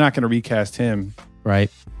they said they're not going to recast him, right?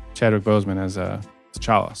 Chadwick Boseman as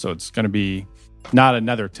T'Challa. So it's going to be not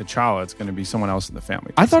another T'Challa. It's going to be someone else in the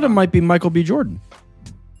family. I thought it might be Michael B. Jordan.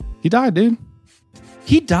 He died, dude.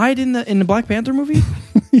 He died in the Black Panther movie?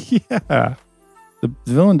 Yeah. The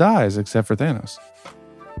villain dies except for Thanos.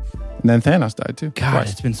 And then Thanos died too. God,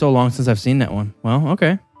 twice. It's been so long since I've seen that one. Well,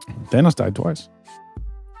 okay. Thanos died twice.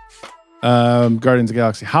 Guardians of the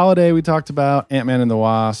Galaxy Holiday we talked about. Ant-Man and the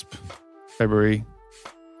Wasp, February.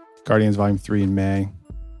 Guardians Volume 3 in May.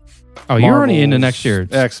 Oh, you're already into next year.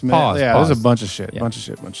 X-Men. Pause. There's a bunch of shit. Bunch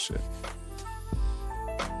of shit.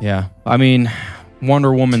 Yeah. I mean,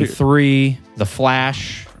 Wonder Woman 3, The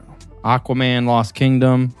Flash, Aquaman, Lost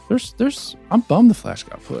Kingdom. There's. I'm bummed The Flash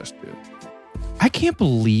got pushed, dude. I can't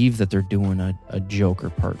believe that they're doing a Joker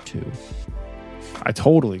Part 2. I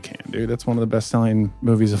totally can, dude. That's one of the best-selling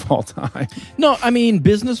movies of all time. No, I mean,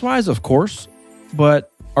 business-wise, of course.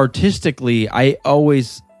 But artistically, I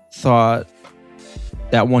always thought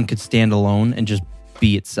that one could stand alone and just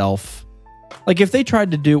be itself. Like, if they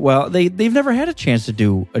tried to do... Well, they've never had a chance to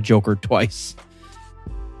do a Joker twice.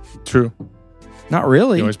 True. Not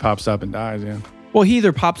really. He always pops up and dies, yeah. Well, he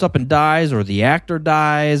either pops up and dies, or the actor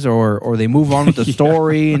dies, or they move on with the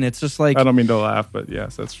story, and it's just like... I don't mean to laugh, but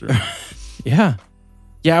yes, that's true. Yeah.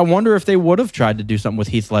 Yeah, I wonder if they would have tried to do something with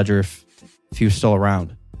Heath Ledger if he was still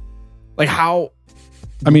around. Like, how...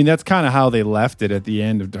 I mean, that's kind of how they left it at the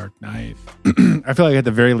end of Dark Knight. I feel like at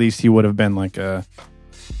the very least, he would have been like a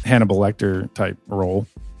Hannibal Lecter type role.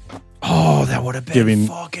 Oh, that would have been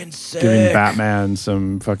fucking sick. Giving Batman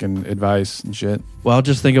some fucking advice and shit. Well,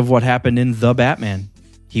 just think of what happened in The Batman.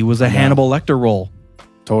 He was a Hannibal Lecter role.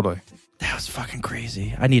 Totally. That was fucking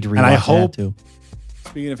crazy. I need to rewatch and I hope, that too.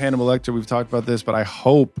 Speaking of Hannibal Lecter, we've talked about this, but I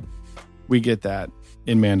hope we get that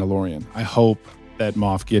in Mandalorian. I hope that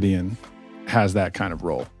Moff Gideon has that kind of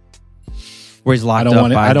role. Where he's locked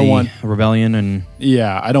up by the rebellion and...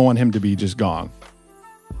 Yeah, I don't want him to be just gone.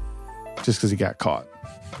 Just because he got caught.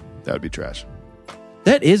 That would be trash.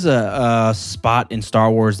 That is a spot in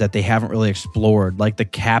Star Wars that they haven't really explored. Like the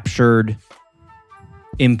captured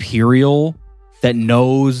Imperial that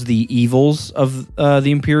knows the evils of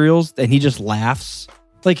the Imperials, and he just laughs.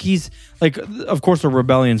 Like he's like, of course the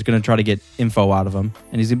rebellion's going to try to get info out of him,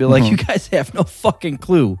 and he's going to be like, you guys have no fucking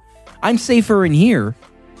clue. I'm safer in here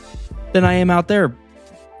than I am out there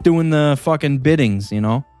doing the fucking biddings, you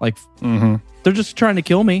know? Like, they're just trying to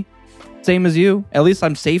kill me. Same as you. At least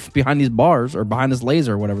I'm safe behind these bars or behind this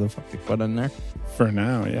laser or whatever the fuck they put in there. For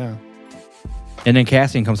now, yeah. And then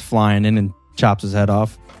Cassian comes flying in and chops his head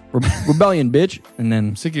off. Rebellion, bitch. And then...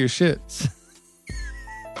 I'm sick of your shit.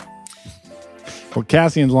 Well,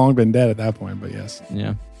 Cassian's long been dead at that point, but yes.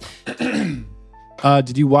 Yeah.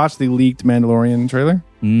 Did you watch the leaked Mandalorian trailer?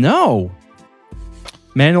 No.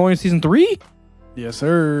 Mandalorian Season 3? Yes,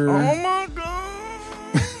 sir. Oh my God.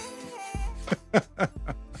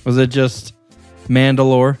 Was it just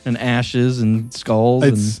Mandalore and ashes and skulls?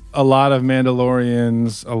 It's a lot of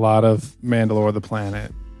Mandalorians, a lot of Mandalore the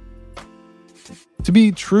planet. To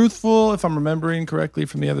be truthful, if I'm remembering correctly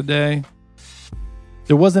from the other day,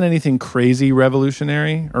 there wasn't anything crazy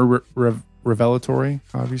revolutionary or revelatory,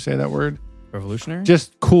 however you say that word. Revolutionary?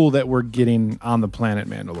 Just cool that we're getting on the planet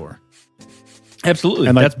Mandalore. Absolutely.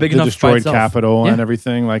 And like that's big the enough destroyed by capital yeah. and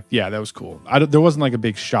everything. Like, yeah, that was cool. There wasn't like a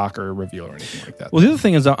big shocker reveal or anything like that. Well, the other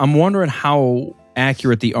thing is I'm wondering how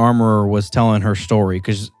accurate the armorer was telling her story,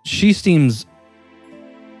 because she seems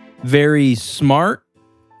very smart,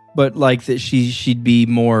 but like that she'd be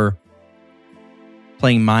more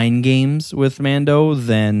playing mind games with Mando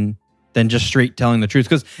than just straight telling the truth.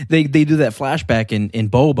 Because they do that flashback in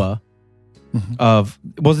Boba of,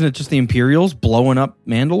 wasn't it just the Imperials blowing up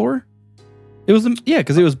Mandalore? It was, yeah,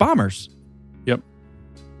 because it was bombers. Yep.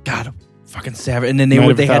 God, fucking savage. And then they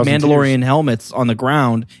had Mandalorian helmets on the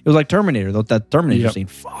ground. It was like Terminator. That Terminator scene.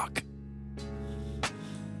 Fuck.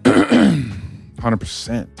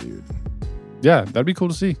 100%, dude. Yeah, that'd be cool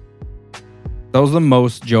to see. That was the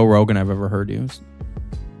most Joe Rogan I've ever heard use.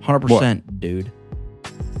 100%, dude.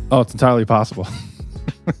 Oh, it's entirely possible.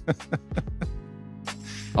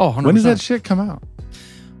 Oh, 100%. When does that shit come out?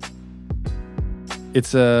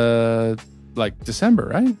 It's like December,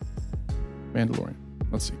 right? Mandalorian.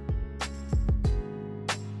 Let's see.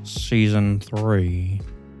 Season 3.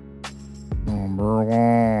 Number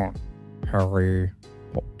 1. Harry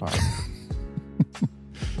Potter.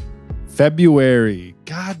 February.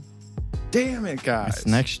 God damn it, guys. It's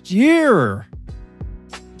next year.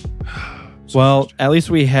 Well, at least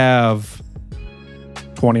we have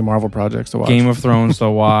 20 Marvel projects to watch. Game of Thrones to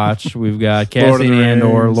watch. We've got Cassian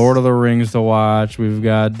Andor, Lord of the Rings to watch. We've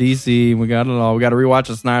got DC. We got it all. We got to rewatch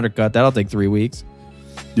the Snyder Cut. That'll take 3 weeks.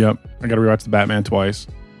 Yep. I got to rewatch the Batman twice.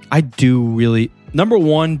 I do really. Number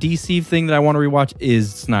one DC thing that I want to rewatch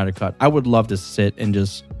is Snyder Cut. I would love to sit and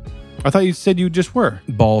just I thought you said you just were.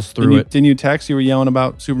 balls through it. Didn't you text? You were yelling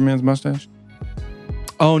about Superman's mustache?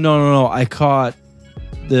 Oh, no. I caught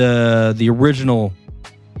the original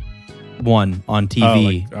one on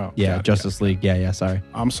TV. Justice League. Yeah, sorry.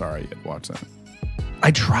 I'm sorry you had to watch that.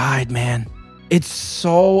 I tried, man. It's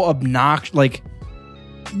so obnoxious. Like,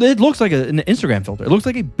 it looks like an Instagram filter. It looks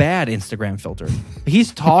like a bad Instagram filter.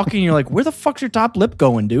 He's talking, you're like, where the fuck's your top lip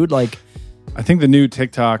going, dude? Like, I think the new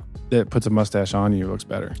TikTok that puts a mustache on you looks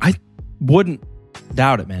better. I wouldn't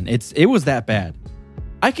doubt it, man. It was that bad.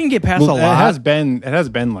 I can get past a lot. It has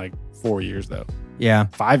been like 4 years though. Yeah.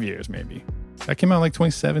 5 years maybe. That came out like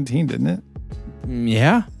 2017, didn't it?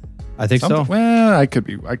 Yeah. I think so. Well, I could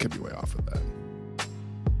be way off with that.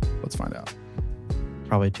 Let's find out.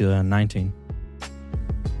 Probably 2019.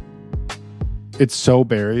 It's so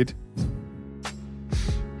buried.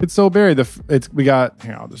 It's so buried. We got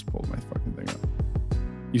here. I'll just pull my fucking thing up.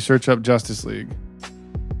 You search up Justice League,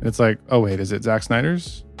 and it's like, oh wait, is it Zack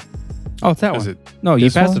Snyder's? Oh, it's that Is one. it No, you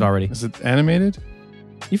this passed one? it already. Is it animated?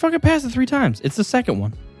 You fucking passed it 3 times. It's the second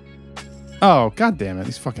one. Oh, god damn it!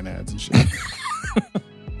 These fucking ads and shit.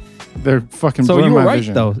 They're fucking So blurring you were my right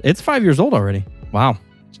vision. though. It's 5 years old already. Wow.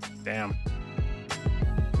 Damn.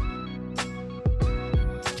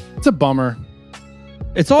 It's a bummer.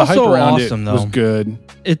 It's The hype also around awesome it though. was good.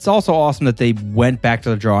 It's also awesome that they went back to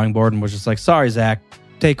the drawing board and was just like, sorry, Zach,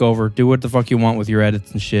 take over. Do what the fuck you want with your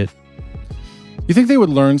edits and shit. You think they would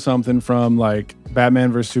learn something from like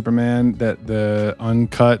Batman vs Superman, that the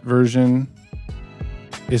uncut version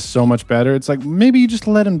is so much better? It's like maybe you just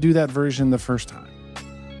let him do that version the first time.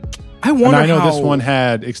 I wonder And I know how, this one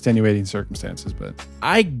had extenuating circumstances, but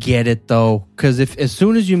I get it though, because if as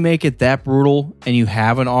soon as you make it that brutal and you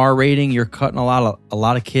have an R rating, you're cutting a lot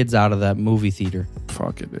of kids out of that movie theater.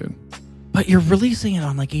 fuck it, dude. But you're releasing it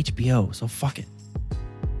on like HBO, so fuck it.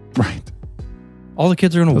 Right. All the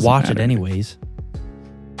kids are going to Doesn't watch it matter. anyways.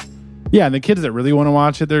 Yeah, and the kids that really want to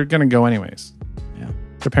watch it, they're going to go anyways. Yeah.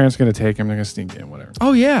 Their parents are going to take them. They're going to sneak in, whatever.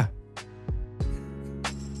 Oh yeah.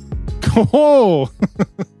 Oh!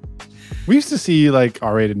 We used to see like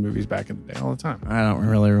R-rated movies back in the day all the time. I don't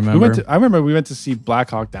really remember. I remember we went to see Black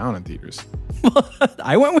Hawk Down in theaters.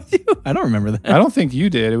 I went with you? I don't remember that. I don't think you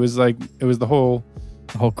did. It was the whole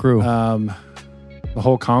The whole crew. the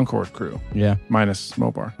whole Concord crew yeah. minus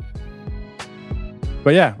Mopar.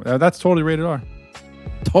 But yeah, that's totally rated R.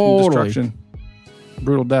 Totally. Destruction,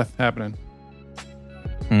 brutal death happening.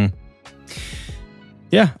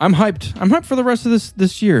 Yeah, I'm hyped. I'm hyped for the rest of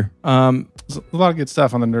this year. There's a lot of good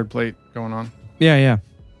stuff on the nerd plate going on. Yeah.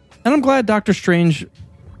 And I'm glad Doctor Strange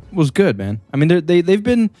was good, man. I mean, they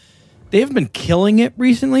haven't been killing it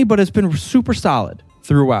recently, but it's been super solid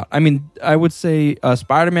throughout. I mean, I would say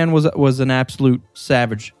Spider-Man was an absolute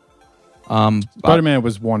savage. Spider-Man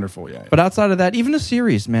was wonderful, yeah. But outside of that, even the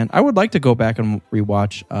series, man, I would like to go back and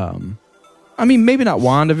rewatch. I mean, maybe not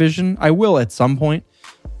WandaVision. I will at some point,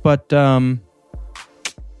 but Did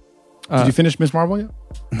you finish Miss Marvel yet?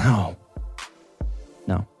 no.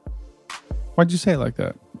 Why'd you say it like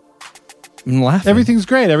that? I'm laughing. Everything's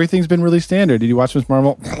great. Everything's been really standard. Did you watch Miss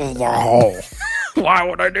Marvel? Why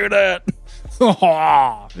would I do that?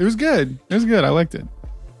 It was good. It was good. I liked it.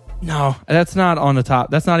 No, that's not on the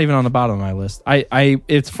top. That's not even on the bottom of my list.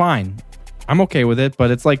 It's fine. I'm okay with it,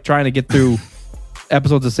 but it's like trying to get through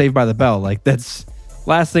episodes of Saved by the Bell. Like that's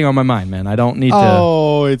last thing on my mind, man. I don't need to.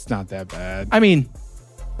 Oh, it's not that bad. I mean,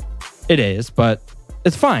 it is, but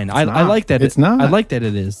it's fine. I like that. It's not. I like that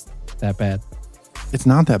it is that bad. It's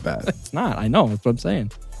not that bad. It's not. I know. That's what I'm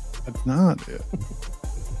saying. It's not, dude.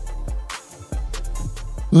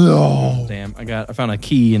 No. Damn, I found a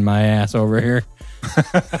key in my ass over here.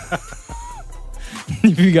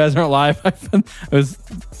 If you guys aren't live, I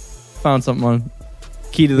found something on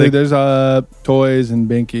key to the. There's toys and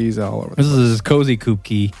binkies all over. This is his cozy coop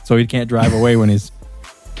key, so he can't drive away when he's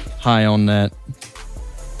high on that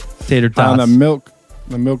tater tots. On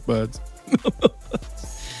the milk buds.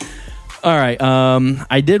 All right,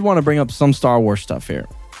 I did want to bring up some Star Wars stuff here.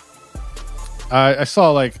 I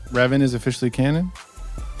saw like Revan is officially canon.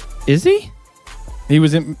 Is he? He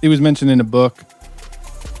was mentioned in a book.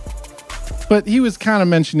 But he was kind of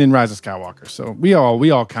mentioned in Rise of Skywalker, so we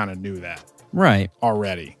all kind of knew that Right.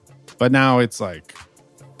 already. But now it's like,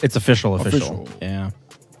 It's official. Official. Yeah.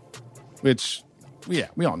 which, yeah,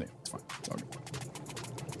 we all knew. It's fine. It's all good.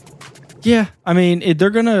 Yeah. I mean, they're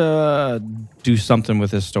going to do something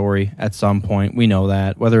with this story at some point. We know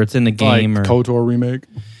that. Whether it's in the game Like or... KOTOR remake.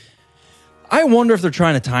 I wonder if they're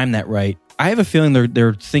trying to time that right. I have a feeling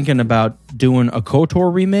they're thinking about doing a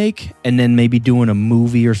KOTOR remake and then maybe doing a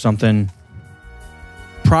movie or something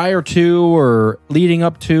prior to or leading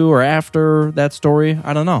up to or after that story.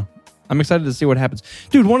 I don't know. I'm excited to see what happens.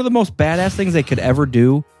 Dude, one of the most badass things they could ever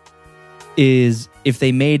do is if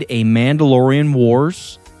they made a Mandalorian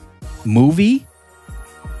Wars movie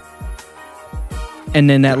and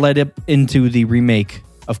then that led up into the remake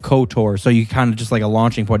of KOTOR. So you kind of just like a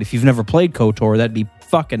launching point. If you've never played KOTOR, that'd be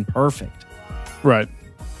fucking perfect. Right.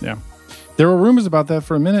 Yeah. There were rumors about that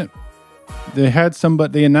for a minute. They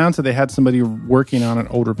announced that they had somebody working on an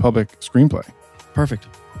Old Republic screenplay. Perfect.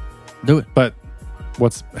 Do it. But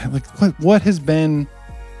what has been...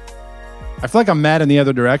 I feel like I'm mad in the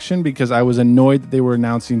other direction because I was annoyed that they were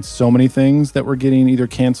announcing so many things that were getting either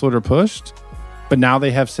canceled or pushed. But now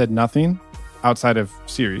they have said nothing outside of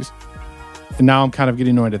series. And now I'm kind of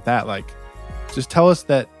getting annoyed at that. Like, just tell us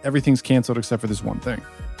that everything's canceled except for this one thing.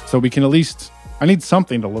 So we can at least... I need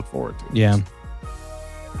something to look forward to. Yeah.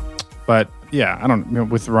 But yeah, I don't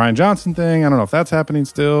with the Rian Johnson thing, I don't know if that's happening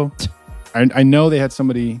still. I know they had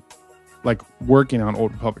somebody like working on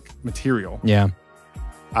Old Republic material. Yeah.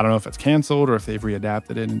 I don't know if it's canceled or if they've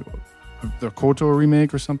readapted it into the KOTOR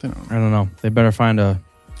remake or something. I don't know. They better find a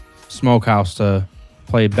smokehouse to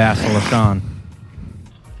play Basil Rashan.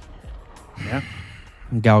 Yeah.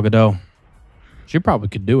 Gal Gadot. She probably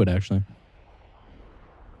could do it, actually.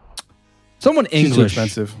 Someone English. She's too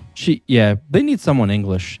expensive. They need someone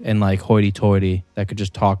English and like hoity-toity that could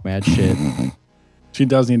just talk mad shit. She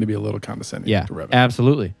does need to be a little condescending. Yeah, to Revan.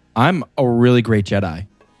 absolutely. I'm a really great Jedi.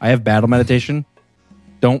 I have battle meditation.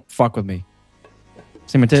 Don't fuck with me.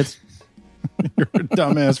 See my tits? You're a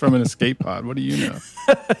dumbass from an escape pod. What do you know?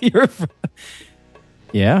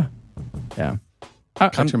 Yeah.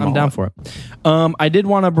 I'm down for it. I did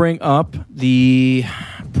want to bring up the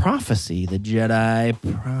prophecy, the Jedi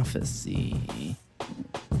prophecy.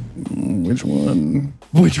 Which one?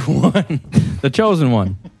 The Chosen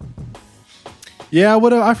One. Yeah,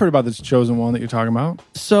 I've heard about this Chosen One that you're talking about.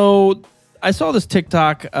 So I saw this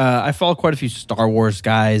TikTok. I follow quite a few Star Wars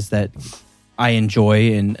guys that I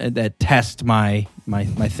enjoy and that test my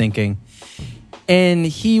thinking. And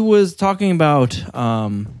he was talking about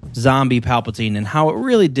zombie Palpatine and how it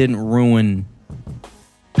really didn't ruin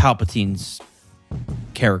Palpatine's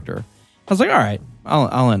character. I was like, all right,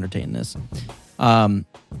 I'll entertain this. The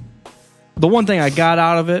one thing I got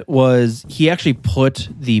out of it was he actually put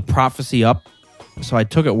the prophecy up, so I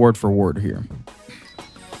took it word for word here.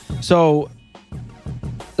 So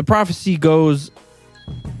the prophecy goes,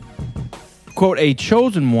 quote, "A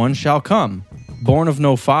chosen one shall come, born of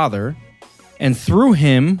no father, and through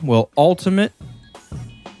him will ultimate..."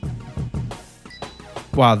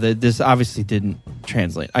 Wow, this obviously didn't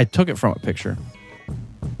translate. I took it from a picture.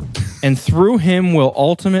 "And through him will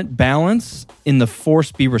ultimate balance in the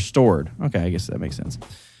Force be restored." Okay, I guess that makes sense.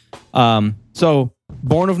 So,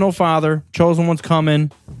 born of no father, chosen one's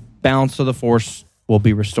coming, balance of the Force will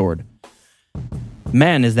be restored.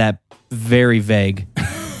 Man, is that very vague.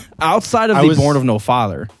 Outside of the born of no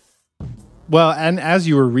father. Well, and as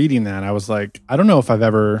you were reading that, I was like, I don't know if I've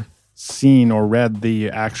ever seen or read the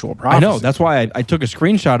actual prophecy. I know. That's why I took a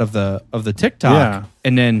screenshot of the TikTok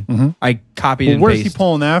and then I copied and where's pasted. he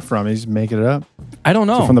pulling that from? He's making it up? I don't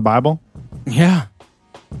know. Is it from the Bible? Yeah.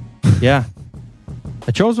 Yeah.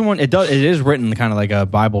 A chosen one, it is written kind of like a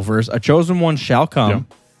Bible verse. "A chosen one shall come,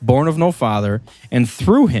 born of no father, and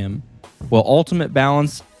through him will ultimate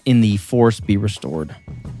balance in the Force be restored."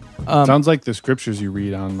 Sounds like the scriptures you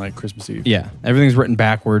read on like Christmas Eve. Yeah, everything's written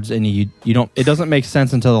backwards, and you don't. It doesn't make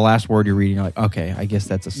sense until the last word you're reading. You're like, okay, I guess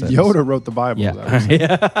that's a sentence. Yoda wrote the Bible. Yeah, Is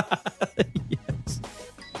that what yes,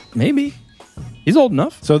 maybe he's old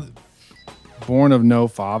enough. So, born of no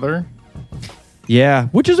father. Yeah,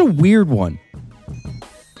 which is a weird one.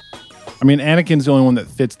 I mean, Anakin's the only one that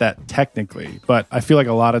fits that technically, but I feel like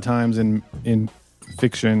a lot of times in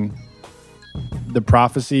fiction, the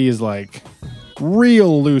prophecy is like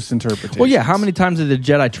real loose interpretation. Well, yeah. How many times did the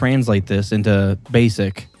Jedi translate this into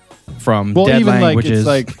basic from dead even languages?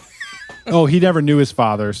 Like, it's like, oh, he never knew his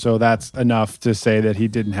father, so that's enough to say that he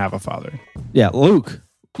didn't have a father. Yeah, Luke.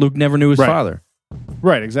 Luke never knew his father.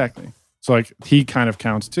 Right, exactly. So like he kind of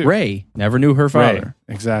counts too. Rey never knew her father.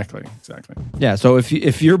 Rey. Exactly. Yeah, so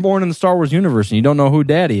if you're born in the Star Wars universe and you don't know who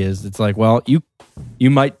Daddy is, it's like, well, you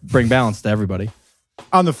might bring balance to everybody.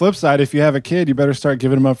 On the flip side, if you have a kid, you better start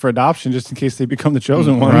giving them up for adoption just in case they become the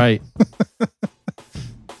chosen one. Right.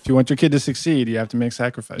 If you want your kid to succeed, you have to make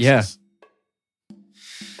sacrifices. Yeah.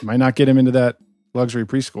 You might not get him into that luxury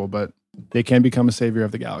preschool, but they can become a savior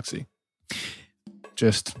of the galaxy.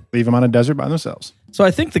 Just leave them on a desert by themselves. So I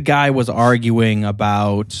think the guy was arguing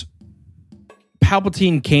about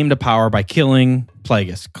Palpatine came to power by killing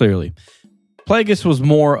Plagueis, clearly. Plagueis was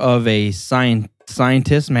more of a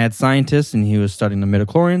scientist, mad scientist, and he was studying the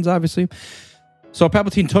midichlorians, obviously. So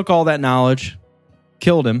Palpatine took all that knowledge,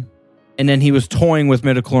 killed him, and then he was toying with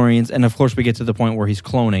midichlorians, and of course we get to the point where he's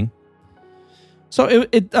cloning. So,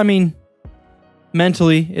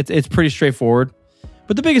 mentally, it's pretty straightforward.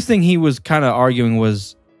 But the biggest thing he was kind of arguing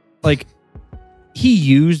was, like, he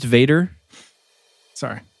used Vader.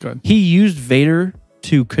 Sorry, go ahead. He used Vader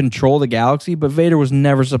to control the galaxy, but Vader was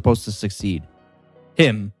never supposed to succeed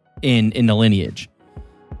him in the lineage.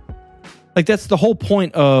 Like, that's the whole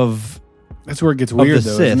point of... That's where it gets weird,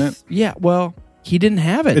 though, isn't it? Yeah, well, he didn't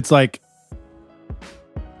have it. It's like...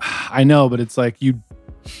 I know, but it's like you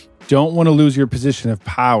don't want to lose your position of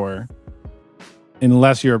power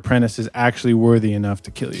unless your apprentice is actually worthy enough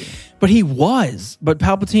to kill you. But he was. But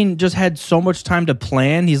Palpatine just had so much time to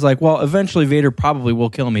plan. He's like, well, eventually Vader probably will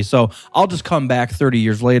kill me, so I'll just come back 30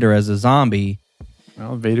 years later as a zombie.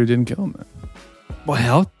 Well, Vader didn't kill him then.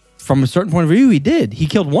 Well, from a certain point of view, he did. He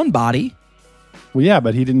killed one body. Well, yeah,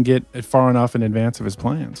 but he didn't get it far enough in advance of his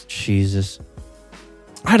plans. Jesus.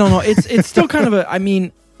 I don't know. It's still kind of a... I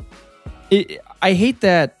mean, I hate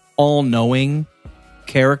that all-knowing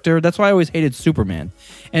character. That's why I always hated Superman.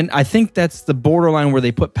 And I think that's the borderline where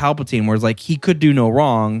they put Palpatine, where it's like, he could do no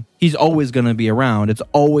wrong. He's always going to be around. It's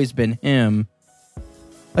always been him.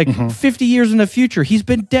 Like, 50 years in the future, he's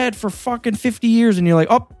been dead for fucking 50 years, and you're like,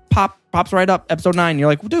 oh, pops right up, episode 9. You're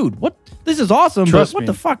like, dude, what? This is awesome, Trust but what me.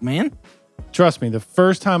 the fuck, man? Trust me, the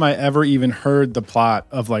first time I ever even heard the plot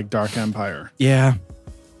of, like, Dark Empire, Yeah.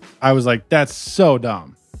 I was like, that's so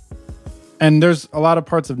dumb. And there's a lot of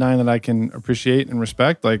parts of 9 that I can appreciate and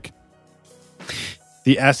respect, like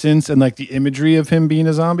the essence and like the imagery of him being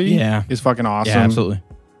a zombie is fucking awesome. Yeah, absolutely.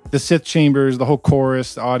 The Sith chambers, the whole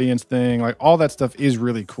chorus, the audience thing, like all that stuff is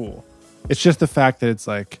really cool. It's just the fact that it's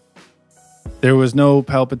like there was no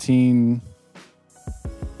Palpatine,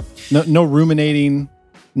 no ruminating,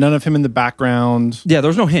 none of him in the background. Yeah, there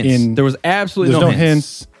was no hints. There was absolutely no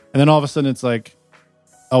hints. And then all of a sudden it's like,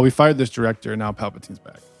 oh, we fired this director and now Palpatine's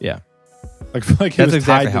back. Yeah. Like it That's was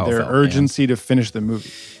exactly tied how to it their felt, urgency to finish the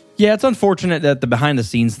movie. Yeah, it's unfortunate that the behind the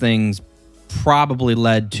scenes things probably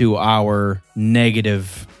led to our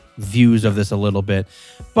negative views of this a little bit.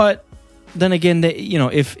 But then again, they,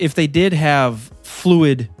 if they did have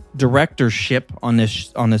fluid directorship on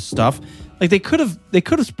this stuff, like they could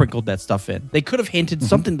have sprinkled that stuff in. They could have hinted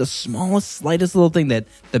something, the smallest, slightest little thing that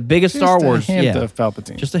the biggest Just Star a Wars, hint of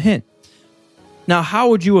Palpatine. just a hint. Now, how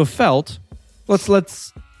would you have felt?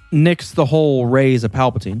 Let's nix the whole raise of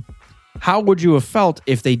Palpatine. How would you have felt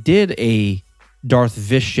if they did a Darth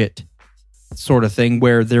Vishit sort of thing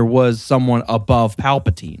where there was someone above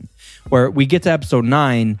Palpatine? Where we get to episode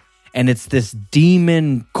 9 and it's this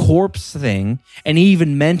demon corpse thing, and he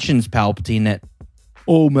even mentions Palpatine that,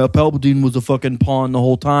 oh, man, Palpatine was a fucking pawn the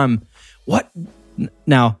whole time. What?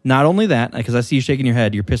 Now, not only that, because I see you shaking your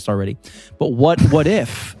head, you're pissed already, but what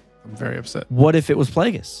if... I'm very upset. What if it was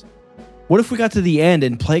Plagueis? What if we got to the end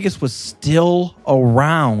and Plagueis was still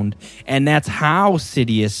around, and that's how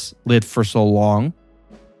Sidious lived for so long?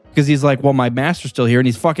 Because he's like, well, my master's still here, and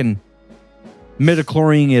he's fucking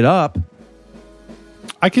midichlorianing it up.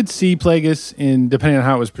 I could see Plagueis depending on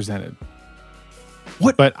how it was presented.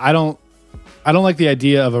 What? But I don't like the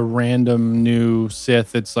idea of a random new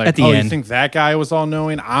Sith that's like, At the oh, end. you think that guy was all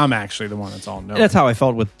knowing? I'm actually the one that's all knowing. That's how I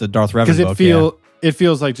felt with the Darth Revan Because book. it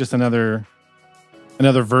feels like just another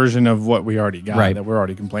version of what we already got Right. that we're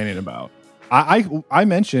already complaining about. I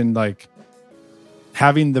mentioned like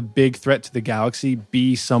having the big threat to the galaxy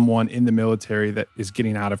be someone in the military that is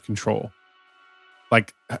getting out of control.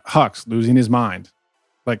 Like Hux losing his mind.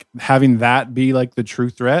 Like having that be like the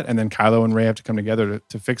true threat, and then Kylo and Rey have to come together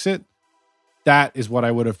to fix it. That is what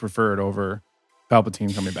I would have preferred over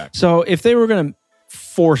Palpatine coming back. So if they were going to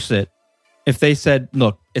force it, if they said,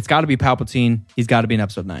 look, it's got to be Palpatine, he's got to be in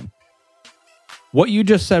episode 9. What you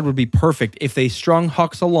just said would be perfect if they strung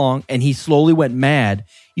Hux along and he slowly went mad.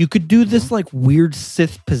 You could do this like weird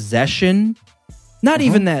Sith possession. Not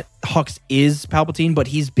even that Hux is Palpatine, but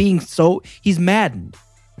he's maddened.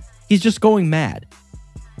 He's just going mad.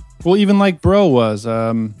 Well, even like Bro was.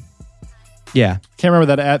 Yeah. Can't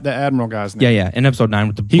remember the Admiral guy's name. Yeah. In episode 9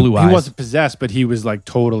 with the blue eyes. He wasn't possessed, but he was like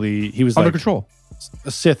totally. He was under like control.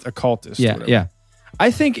 A Sith occultist. Yeah.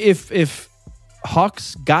 I think if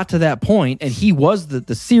Hux got to that point and he was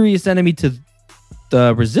the serious enemy to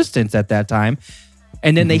the Resistance at that time,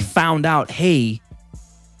 and then they found out, hey,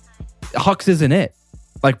 Hux isn't it.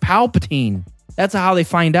 Like Palpatine. That's how they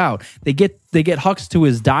find out. They get Hux to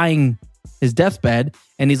his deathbed,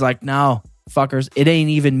 and he's like, no, fuckers, it ain't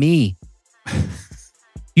even me.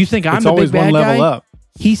 You think I'm the big bad guy? Up.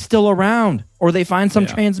 He's still around. Or they find some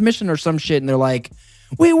transmission or some shit, and they're like,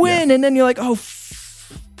 we win. And then you're like, oh,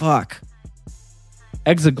 fuck.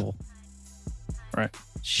 Exegol. Right.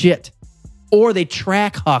 Shit. Or they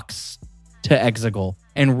track Hux to Exegol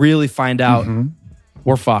and really find out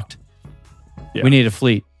we're fucked. Yeah. We need a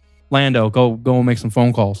fleet. Lando, go make some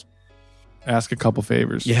phone calls. Ask a couple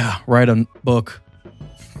favors. Yeah, write a book.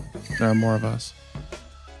 There are more of us.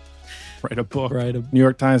 Write a book. New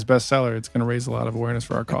York Times bestseller. It's going to raise a lot of awareness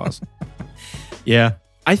for our cause. Yeah.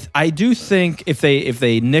 I do think if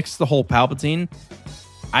they nix the whole Palpatine,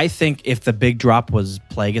 I think if the big drop was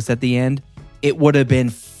Plagueis at the end, it would have been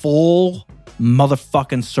full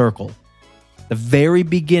motherfucking circle. The very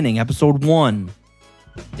beginning, episode 1,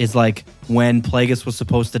 is like when Plagueis was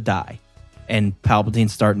supposed to die and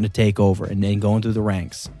Palpatine's starting to take over and then going through the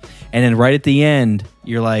ranks. And then right at the end,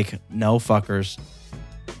 you're like, no, fuckers.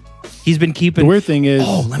 He's been keeping... The weird thing is...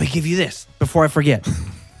 Oh, let me give you this before I forget.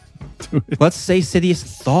 Let's say Sidious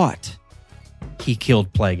thought he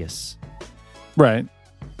killed Plagueis. Right.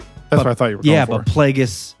 That's what I thought you were going for. Yeah, but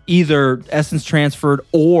Plagueis either essence transferred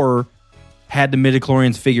or had the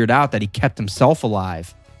midichlorians figured out that he kept himself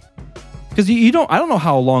alive. Because I don't know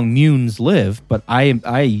how long Munes live, but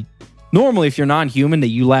I normally, if you're non-human, that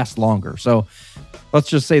you last longer. So let's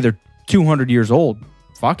just say they're 200 years old.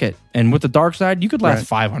 Fuck it. And with the dark side, you could last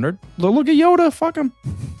 500. Look at Yoda. Fuck him.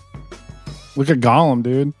 Look at Gollum,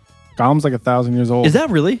 dude. Gollum's like 1,000 years old. Is that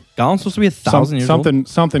really? Gollum's supposed to be 1,000 years old?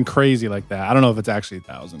 Something crazy like that. I don't know if it's actually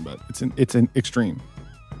 1,000, but it's an extreme.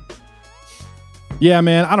 Yeah,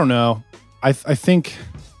 man. I don't know. I think...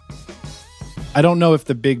 I don't know if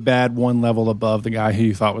the big bad one level above the guy who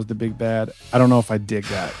you thought was the big bad. I don't know if I dig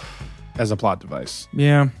that as a plot device.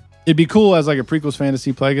 Yeah. It'd be cool as like a prequels fan to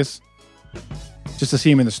see Plagueis. Just to see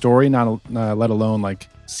him in the story, not let alone like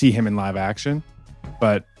see him in live action.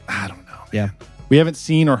 But I don't know. Yeah. Man. We haven't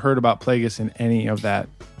seen or heard about Plagueis in any of that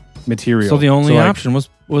material. So the only option was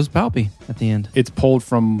Palpy at the end. It's pulled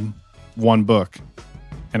from one book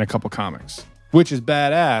and a couple comics, which is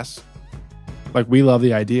badass. Like, we love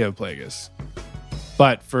the idea of Plagueis.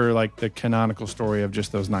 But for like the canonical story of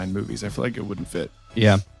just those 9 movies, I feel like it wouldn't fit.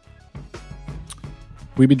 Yeah.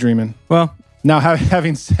 We'd be dreaming. Well, now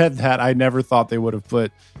having said that, I never thought they would have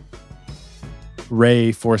put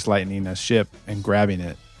Rey Force Lightning a ship and grabbing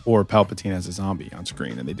it, or Palpatine as a zombie on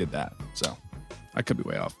screen, and they did that. So I could be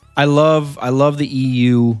way off. I love the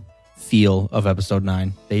EU feel of Episode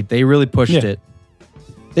 9. They really pushed it.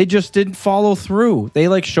 They just didn't follow through. They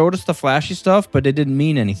like showed us the flashy stuff, but it didn't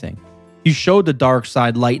mean anything. You showed the dark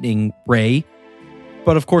side lightning Rey,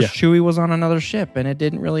 but of course Chewie was on another ship, and it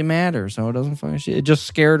didn't really matter. So it doesn't fucking shit. It just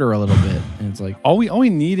scared her a little bit, and it's like all we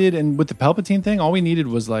needed, and with the Palpatine thing, all we needed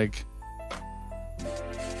was like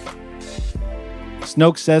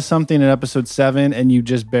Snoke says something in Episode 7, and you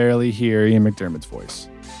just barely hear Ian McDermott's voice.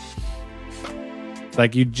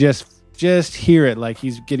 Like you just hear it, like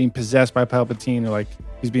he's getting possessed by Palpatine, or like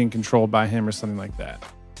he's being controlled by him, or something like that.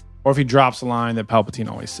 Or if he drops a line that Palpatine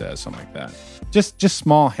always says, something like that. Just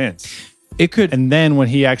small hints. It could, and then when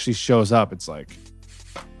he actually shows up, it's like,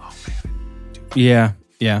 oh man.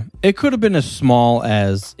 Yeah. It could have been as small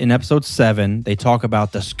as in Episode 7, they talk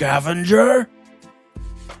about the scavenger,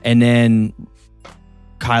 and then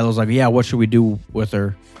Kylo's like, "Yeah, what should we do with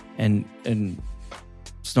her?" And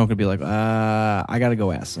Snoke would be like, "I gotta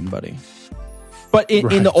go ask somebody." But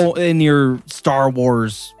in your Star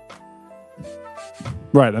Wars.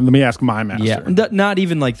 Right, and let me ask my master. Yeah, not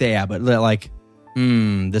even like that, but like,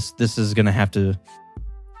 this is gonna have to.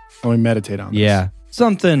 Let me meditate on this. Yeah,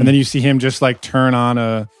 something. And then you see him just like turn on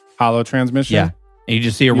a holo transmission. Yeah, and you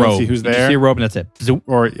just see a robe. See who's there. You just see a robe, and that's it. Zoop.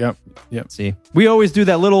 Or yep. See, we always do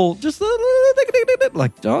that little,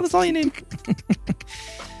 like, oh, that's all you need.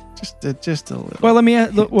 just a little.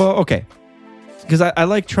 Well, okay, because I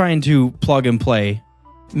like trying to plug and play,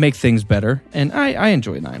 make things better, and I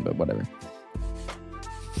enjoy 9, but whatever.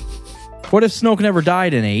 What if Snoke never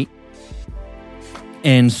died in 8,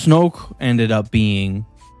 and Snoke ended up being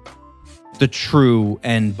the true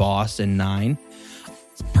end boss in 9?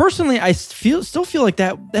 It's personally, I still feel like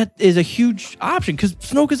that is a huge option because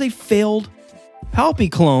Snoke is a failed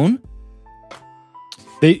Palpy clone.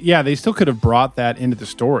 They still could have brought that into the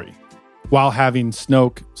story while having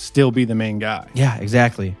Snoke still be the main guy. Yeah,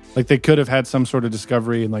 exactly. Like they could have had some sort of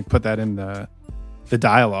discovery and like put that in the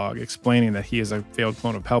dialogue explaining that he is a failed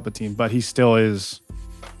clone of Palpatine, but he still is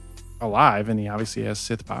alive and he obviously has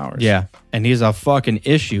Sith powers. Yeah, and he's a fucking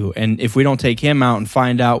issue. And if we don't take him out and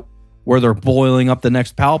find out where they're boiling up the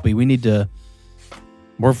next Palpy, we need to.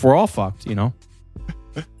 We're all fucked, you know.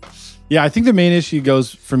 Yeah, I think the main issue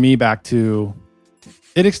goes for me back to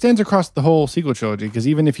it extends across the whole sequel trilogy because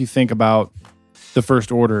even if you think about the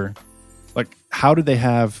First Order, like how did they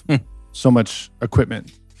have so much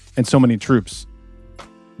equipment and so many troops?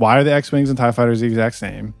 Why are the X-Wings and TIE Fighters the exact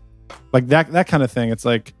same? Like that kind of thing. It's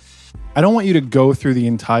like I don't want you to go through the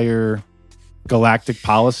entire galactic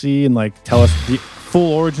policy and like tell us the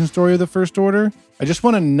full origin story of the First Order. I just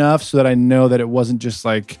want enough so that I know that it wasn't just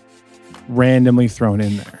like randomly thrown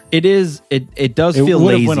in there. It is. It does feel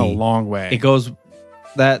lazy. It went a long way. It goes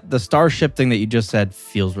that the starship thing that you just said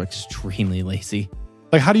feels extremely lazy.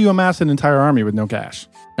 Like, how do you amass an entire army with no cash?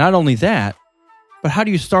 Not only that, but how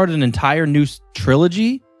do you start an entire new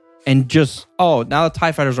trilogy and just now the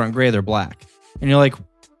TIE Fighters aren't gray, they're black, and you're like,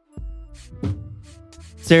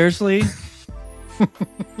 seriously?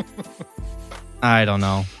 I don't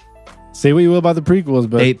know. Say what you will about the prequels,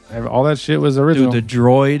 but all that shit was original. Dude, the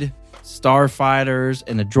droid starfighters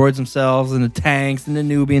and the droids themselves and the tanks and the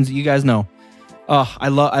Nubians, you guys know. I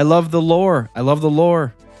love the lore. I love the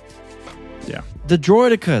lore. Yeah. The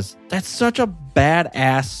droidicas, that's such a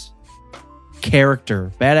badass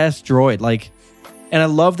character, badass droid. Like, and I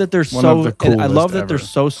love that they're they're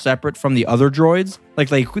so separate from the other droids. Like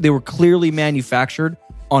they were clearly manufactured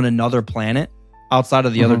on another planet outside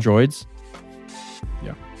of the other droids.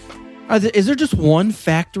 Yeah. Is there just one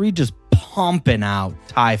factory just pumping out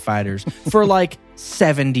TIE Fighters for like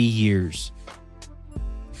 70 years?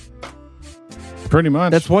 Pretty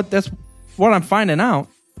much. That's what I'm finding out.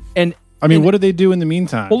 And I mean, what did they do in the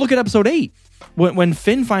meantime? Well, look at episode 8. When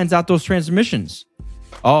Finn finds out those transmissions.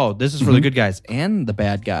 Oh, this is for the good guys and the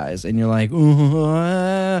bad guys. And you're like,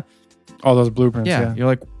 all those blueprints. Yeah. You're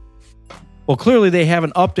like, well, clearly they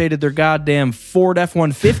haven't updated their goddamn Ford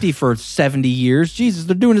F-150 for 70 years. Jesus,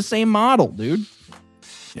 they're doing the same model, dude.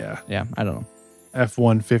 Yeah. Yeah, I don't know.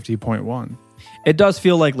 F-150.1. It does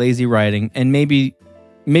feel like lazy writing, and maybe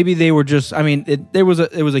they were just. I mean, it was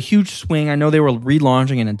a huge swing. I know they were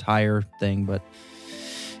relaunching an entire thing, but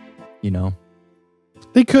you know,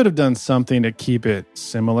 they could have done something to keep it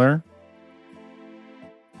similar,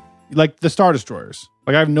 like the Star Destroyers.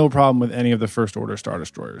 Like I have no problem with any of the First Order Star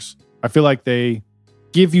Destroyers. I feel like they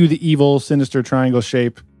give you the evil, sinister triangle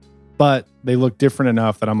shape, but they look different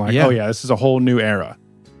enough that I'm like, oh yeah, this is a whole new era.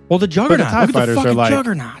 Well, the Juggernaut. But the TIE Fighters are like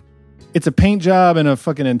Juggernaut. It's a paint job and a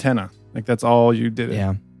fucking antenna. Like that's all you did.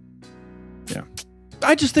 Yeah.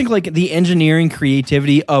 I just think like the engineering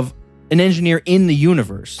creativity of an engineer in the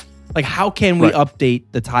universe. Like, how can we update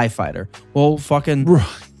the TIE Fighter? Well, fucking.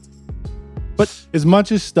 But as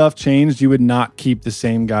much as stuff changed, you would not keep the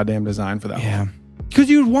same goddamn design for that one. Yeah. Because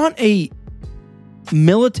you'd want a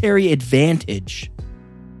military advantage.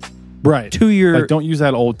 Right. To your. Like, don't use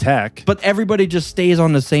that old tech. But everybody just stays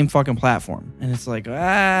on the same fucking platform. And it's like,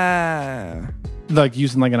 Like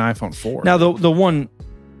using like an iPhone 4. Now, the one.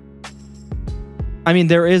 I mean,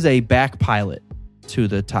 there is a back pilot to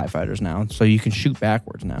the TIE Fighters now, so you can shoot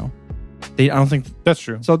backwards now. I don't think that's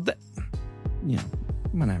true. So,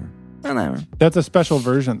 whatever. That's a special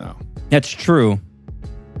version, though. That's true.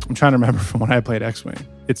 I'm trying to remember from when I played X-Wing.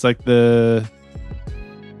 It's like the,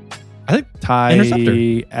 I think TIE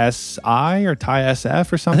Interceptor. SI or TIE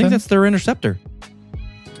SF or something. I think that's their Interceptor.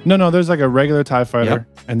 No, there's like a regular TIE Fighter,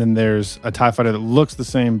 and then there's a TIE Fighter that looks the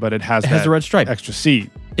same, but it has the red stripe, extra seat.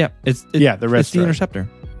 Yeah, the red it's stripe. the Interceptor.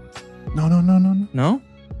 No. No?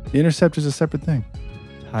 The Interceptor is a separate thing.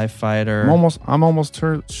 TIE Fighter. I'm almost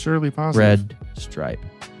surely positive. Red stripe.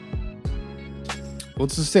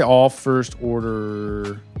 Let's just say all First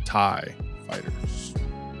Order TIE Fighters.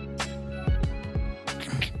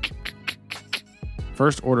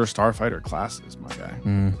 First Order Starfighter classes, my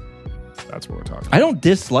guy. That's what we're talking about. I don't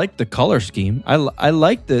dislike the color scheme. I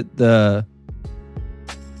like the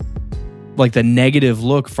like the negative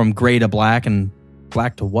look from gray to black and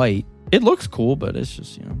black to white. It looks cool, but it's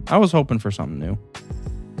just, I was hoping for something new.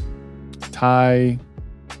 TIE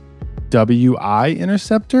WI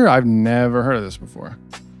Interceptor? I've never heard of this before.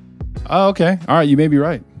 Oh, okay. All right, you may be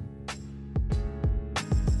right.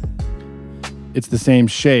 It's the same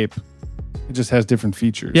shape. It just has different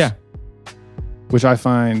features. Yeah. Which I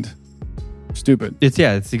find Stupid. It's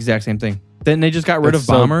the exact same thing. Then they just got rid That's of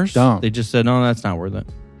so bombers. dumb. They just said, no, that's not worth it.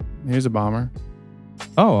 Here's a bomber.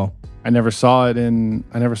 Oh, I never saw it in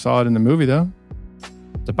the movie though.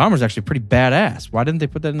 the bomber's actually pretty badass. Why didn't they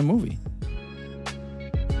put that in the movie?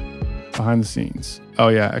 Behind the scenes. Oh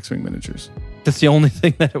yeah, X-Wing miniatures. That's the only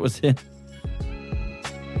thing that it was in.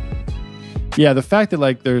 Yeah, the fact that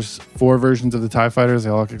like there's 4 versions of the TIE fighters, they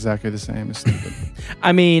all look exactly the same is stupid.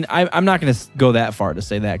 I mean, I'm not going to go that far to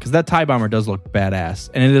say that because that TIE bomber does look badass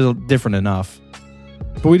and it is different enough.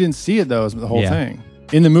 But we didn't see it though, as the whole Yeah. thing.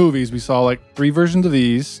 In the movies, we saw like 3 versions of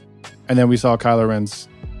these, and then we saw Kylo Ren's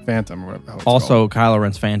Phantom or whatever the hell it's Also, Kylo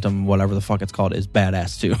Ren's Phantom, whatever the fuck it's called, is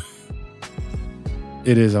badass too.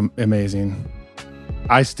 It is amazing.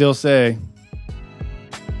 I still say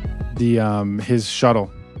the his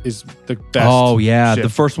shuttle is the best. Oh yeah, ship. the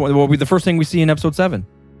first one will be the first thing we see in Episode 7.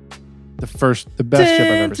 the best ship I've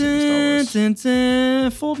ever seen in Star Wars. Dun,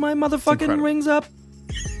 dun, fold my motherfucking incredible. rings up.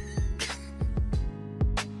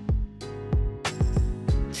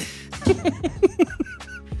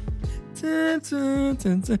 Dun, dun,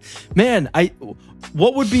 dun, dun. Man,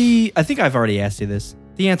 what would be? I think I've already asked you this.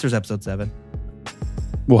 The answer is Episode 7.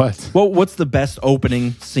 What? Well, what's the best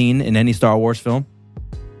opening scene in any Star Wars film?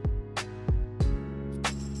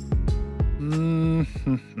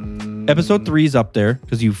 Episode 3's up there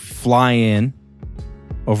because you fly in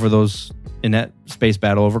over in that space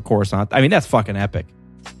battle over Coruscant. I mean, that's fucking epic.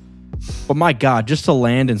 But my God, just to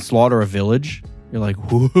land and slaughter a village, you're like,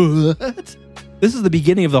 what? This is the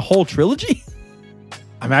beginning of the whole trilogy?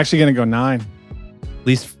 I'm actually gonna go 9. At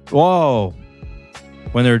least, whoa.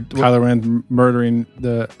 When they're Kylo Ren murdering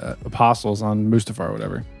the apostles on Mustafar or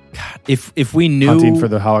whatever, if we knew hunting for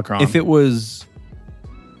the holocron. if it was.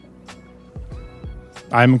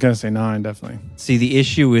 I'm gonna say 9, definitely. See, the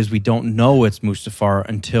issue is we don't know it's Mustafar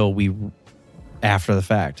until after the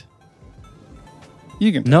fact.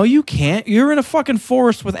 You can No, you can't. You're in a fucking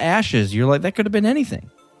forest with ashes. You're like, that could have been anything.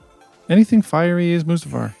 anything fiery is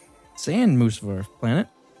Mustafar. Sand Mustafar planet.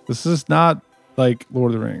 This is not like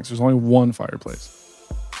Lord of the Rings. There's only one fireplace.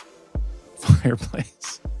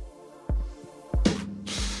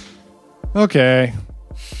 Okay.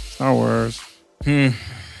 Star Wars.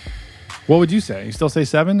 What would you say? You still say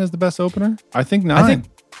 7 is the best opener? I think 9.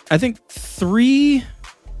 I think 3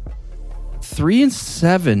 and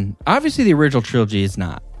 7. Obviously, the original trilogy is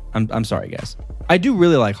not. I'm sorry, guys. I do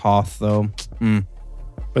really like Hoth, though.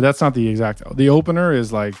 But that's not the exact. The opener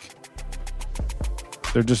is like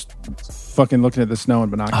they're just fucking looking at the snow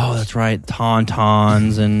and binoculars. Oh, that's right.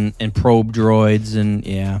 Tauntauns and probe droids and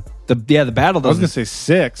yeah. The battle I was doesn't. gonna say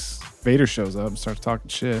 6. Vader shows up and starts talking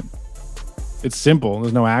shit. It's simple.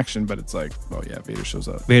 There's no action, but it's like, oh yeah, Vader shows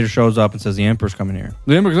up. Vader shows up and says, "The Emperor's coming here."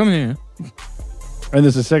 The Emperor's coming here. And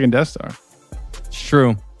there's a second Death Star. It's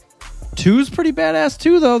true. 2's pretty badass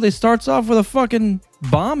too, though. They starts off with a fucking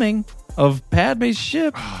bombing of Padme's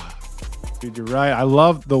ship. Dude, you're right. I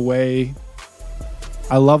love the way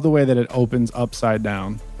that it opens upside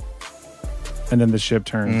down, and then the ship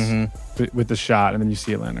turns with the shot, and then you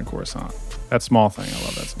see it land on Coruscant. That small thing, I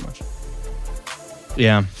love that so much.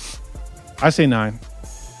 Yeah. I say 9.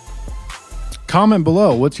 Comment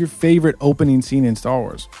below. What's your favorite opening scene in Star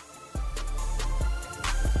Wars?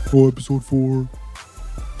 Oh, episode 4.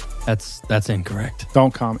 That's incorrect.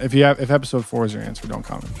 Don't comment. If episode 4 is your answer, don't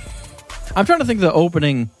comment. I'm trying to think of the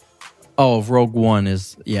opening of Rogue One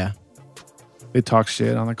is, yeah. They talk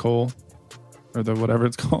shit on the coal or the whatever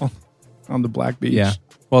it's called on the Black Beach. Yeah.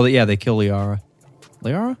 Well, yeah, they kill Liara.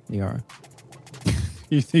 Liara?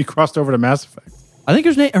 You crossed over to Mass Effect. I think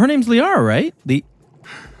her name's Liara, right?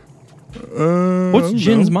 What's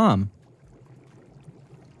Jin's mom?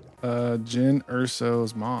 Jyn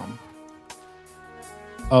Erso's mom.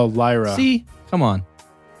 Oh, Lyra. See? Come on.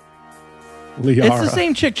 Liara. It's the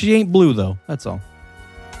same chick. She ain't blue, though. That's all.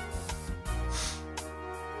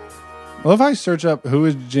 Well, if I search up who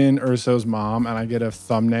is Jyn Erso's mom and I get a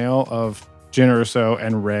thumbnail of Jyn Erso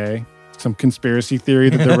and Rey, some conspiracy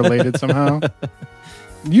theory that they're related somehow.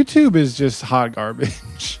 YouTube is just hot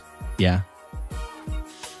garbage. Yeah.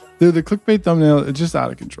 Dude, the clickbait thumbnail is just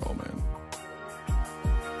out of control, man.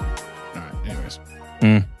 All right, anyways.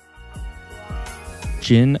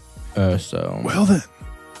 Jyn Erso. Well then.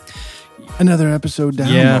 Another episode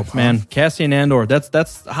down. Yeah, Mopop. man. Cassian Andor.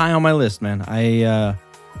 That's high on my list, man.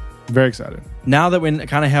 Very excited. Now that we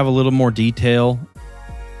kind of have a little more detail,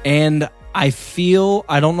 and I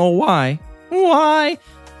don't know why, I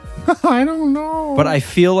don't know. but I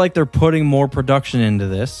feel like they're putting more production into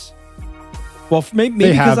this. Well, maybe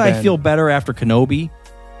because I feel better after Kenobi.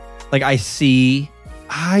 Like I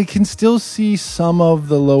can still see some of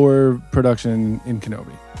the lower production in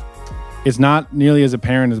Kenobi. It's not nearly as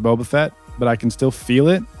apparent as Boba Fett, but I can still feel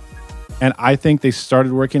it. And I think they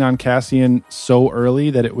started working on Cassian so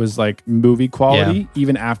early that it was like movie quality,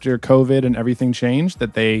 even after COVID and everything changed,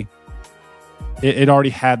 that it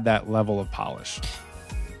already had that level of polish.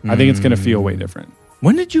 I think it's going to feel way different.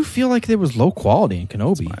 When did you feel like there was low quality in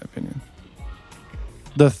Kenobi? That's my opinion.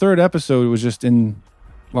 The third episode was just in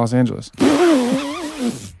Los Angeles.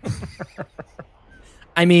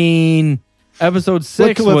 I mean, episode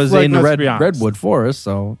 6 was in Redwood Forest,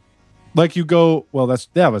 so... Like you go, well, that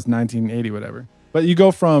was 1980, whatever. But you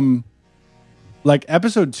go from, like,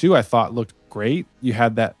 episode 2, I thought looked great. You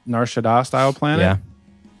had that Nar Shaddaa style planet. Yeah.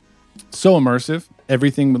 So immersive.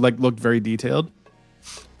 Everything looked very detailed.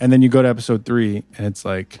 And then you go to episode 3, and it's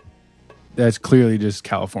like, that's clearly just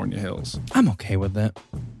California hills. I'm okay with that.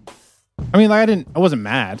 I mean, like, I wasn't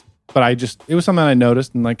mad, but it was something I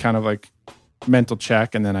noticed and like kind of like mental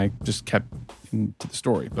check, and then I just kept into the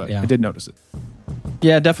story. But I did notice it.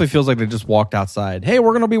 Yeah, it definitely feels like they just walked outside. Hey,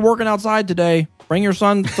 we're going to be working outside today. Bring your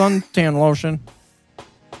suntan lotion.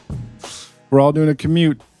 We're all doing a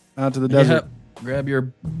commute out to the desert. Yep. Grab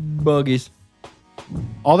your buggies.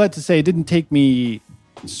 All that to say, it didn't take me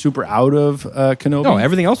super out of Kenobi. No,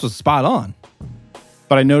 everything else was spot on.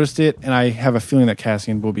 But I noticed it, and I have a feeling that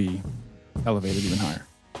Cassian will be elevated even higher.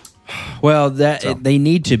 Well, they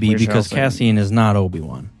need to be, because Cassian is not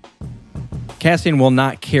Obi-Wan. Cassian will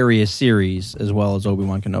not carry a series as well as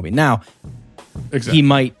Obi-Wan Kenobi. Now, he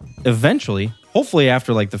might eventually, hopefully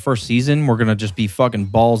after like the first season, we're going to just be fucking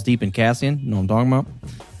balls deep in Cassian. You know what I'm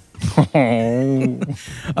talking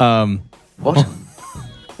about?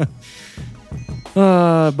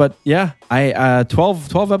 What? But yeah,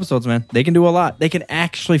 12 episodes, man. They can do a lot. They can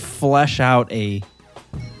actually flesh out a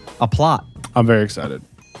plot. I'm very excited.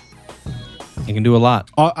 They can do a lot.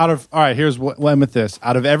 All right, here's what I'm with this.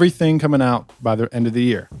 Out of everything coming out by the end of the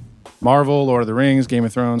year, Marvel, Lord of the Rings, Game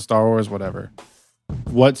of Thrones, Star Wars, whatever,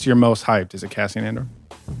 what's your most hyped? Is it Cassian Andor?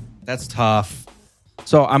 That's tough.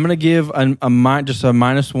 So I'm going to give just a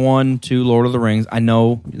 -1 to Lord of the Rings. I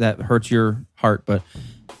know that hurts your heart, but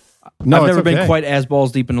I've never been quite as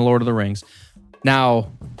balls deep into Lord of the Rings.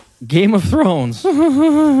 Now, Game of Thrones.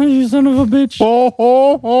 You son of a bitch.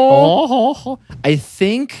 I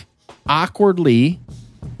think, awkwardly,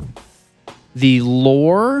 the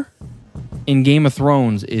lore in Game of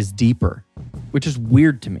Thrones is deeper, which is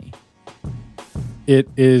weird to me. It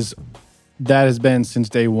is. That has been since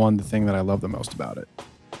day one the thing that I love the most about it.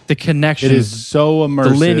 The connection. It is so immersive.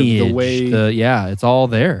 The lineage. The way, it's all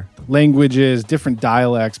there. Languages, different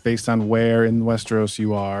dialects based on where in Westeros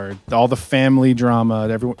you are. All the family drama.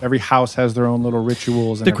 Every house has their own little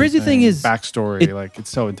rituals. And the crazy thing is backstory. It's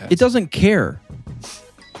so intense. It doesn't care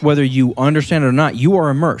whether you understand it or not. You are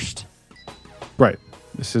immersed. Right.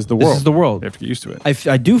 This is the world. This is the world. You have to get used to it.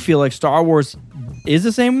 I do feel like Star Wars is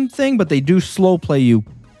the same thing, but they do slow play you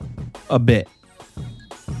a bit.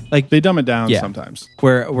 Like they dumb it down sometimes.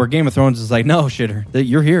 Where Game of Thrones is like, no, shitter,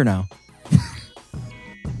 you're here now.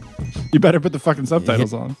 You better put the fucking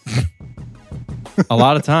subtitles on. A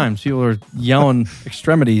lot of times people are yelling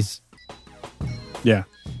extremities. Yeah.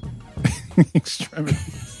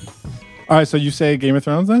 Extremities. All right, so you say Game of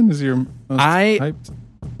Thrones then? Is your most hyped?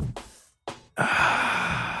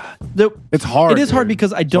 It's hard. It is hard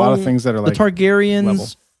because I don't. A lot of things that are like the Targaryens level.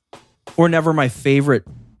 were never my favorite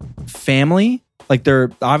family. Like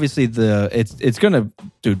they're obviously it's gonna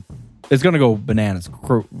go bananas.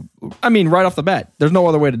 I mean, right off the bat, there's no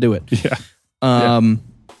other way to do it. Yeah.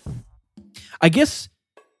 I guess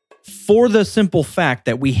for the simple fact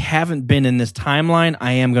that we haven't been in this timeline,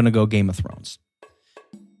 I am gonna go Game of Thrones.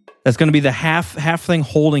 That's gonna be the half thing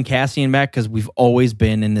holding Cassian back because we've always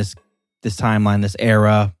been in this timeline, this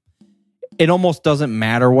era. It almost doesn't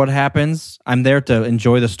matter what happens. I'm there to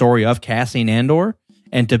enjoy the story of Cassian Andor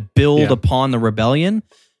and to build upon the rebellion.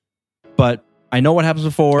 But I know what happens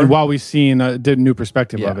before. And while we've seen did a new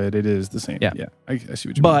perspective of it, it is the same. Yeah. I see what you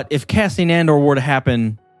mean. But if Cassian Andor were to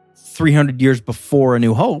happen 300 years before A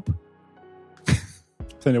New Hope,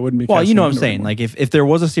 then it wouldn't be. Well, you know what I'm Andor saying. anymore. Like if there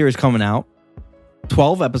was a series coming out,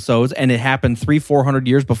 12 episodes, and it happened 300-400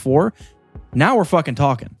 years before, now we're fucking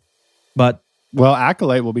talking. But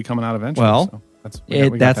Acolyte will be coming out eventually. Well, so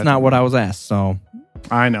that's not what I was asked. So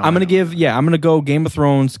I know. I'm gonna go Game of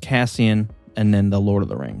Thrones, Cassian, and then the Lord of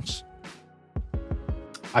the Rings.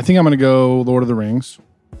 I think I'm gonna go Lord of the Rings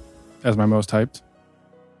as my most hyped.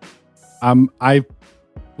 I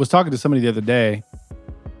was talking to somebody the other day.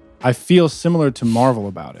 I feel similar to Marvel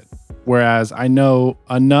about it, whereas I know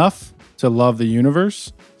enough to love the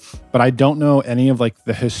universe, but I don't know any of like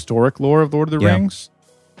the historic lore of Lord of the Rings.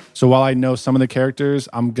 So while I know some of the characters,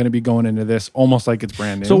 I'm going to be going into this almost like it's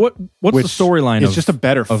brand new. So what's the which storyline? It's just a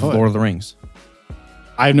better of foot. Lord of the Rings.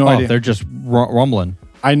 I have no idea. They're just rumbling.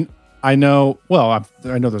 I know. Well,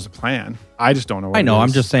 I know there's a plan. I just don't know. What I know. it is.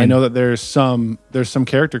 I'm just saying. I know that there's some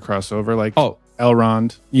character crossover, like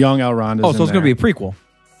Elrond, young Elrond. Is so it's going to be a prequel.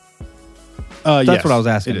 That's yes, what I was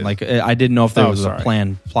asking. Like, I didn't know if there was a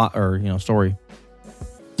planned plot or story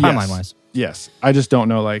timeline wise. Yes, I just don't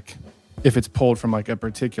know like if it's pulled from like a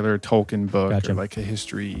particular Tolkien book Gotcha. or like a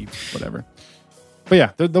history, whatever. But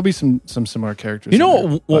yeah, there'll be some similar characters. You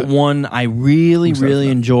know what one I really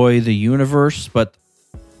enjoy the universe, but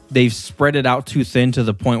they've spread it out too thin to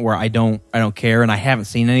the point where I don't care, and I haven't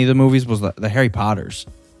seen any of the movies. Was the Harry Potters?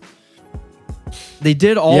 They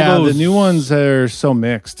did all those. The new ones are so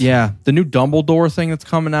mixed. Yeah, the new Dumbledore thing that's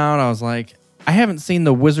coming out. I was like, I haven't seen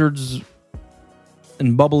the Wizards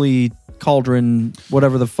and Bubbly Cauldron,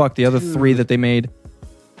 whatever the fuck the other three that they made.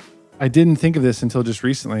 I didn't think of this until just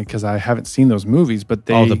recently because I haven't seen those movies. But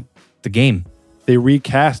they the game. They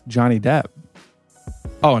recast Johnny Depp.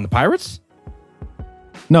 Oh, and the Pirates?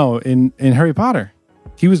 No, in Harry Potter,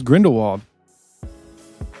 he was Grindelwald.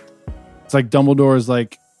 It's like Dumbledore's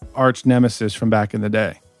like arch nemesis from back in the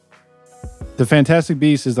day. The Fantastic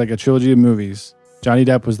Beasts is like a trilogy of movies. Johnny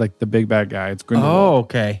Depp was like the big bad guy. It's Grindelwald. Oh,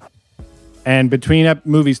 okay. And between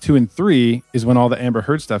movies 2 and 3 is when all the Amber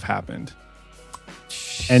Heard stuff happened.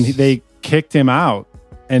 And they kicked him out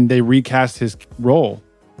and they recast his role.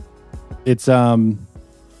 It's Jyn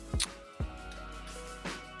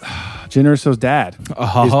Erso's dad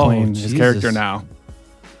is playing his character now.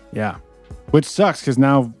 Yeah. Which sucks because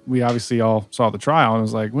now we obviously all saw the trial and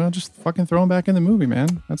was like, well, just fucking throw him back in the movie,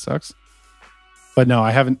 man. That sucks. But no,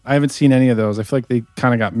 I haven't seen any of those. I feel like they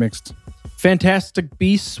kind of got mixed. Fantastic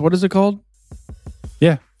Beasts, what is it called?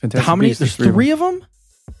 Yeah. Fantastic How many? Beasts, There's three of them?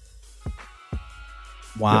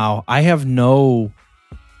 Wow. Yep. I have no...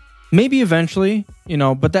 Maybe eventually,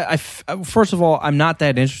 but that first of all, I'm not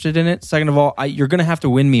that interested in it. Second of all, you're going to have to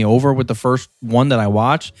win me over with the first one that I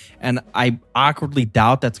watch, and I awkwardly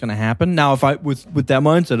doubt that's going to happen. Now, if I with that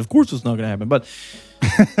mindset, of course it's not going to happen, but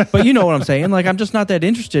you know what I'm saying? Like, I'm just not that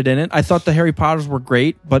interested in it. I thought the Harry Potters were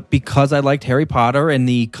great, but because I liked Harry Potter and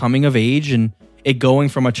the coming of age and it going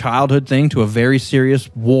from a childhood thing to a very serious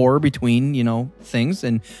war between, things,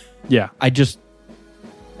 and yeah,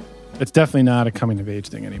 it's definitely not a coming of age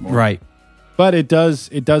thing anymore. Right. But it does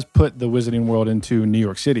put the Wizarding World into New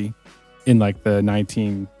York City in like the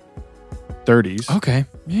 1930s. Okay.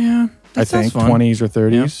 Yeah. I think fun. 20s or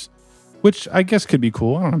 30s, which I guess could be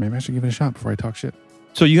cool. I don't know. Maybe I should give it a shot before I talk shit.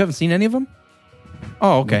 So you haven't seen any of them?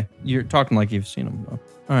 Oh, okay. You're talking like you've seen them. All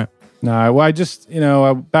right. No, well, I just,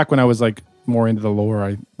 back when I was like more into the lore,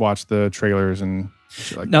 I watched the trailers and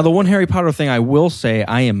shit like that. Now, the one Harry Potter thing I will say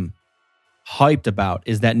I am hyped about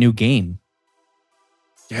is that new game.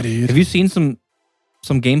 Yeah, dude. Have you seen some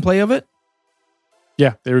gameplay of it?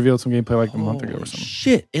 Yeah, they revealed some gameplay like a month ago or something.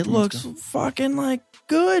 Shit, it looks fucking like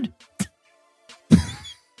good.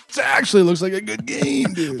 It actually looks like a good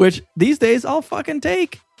game, dude. Which these days I'll fucking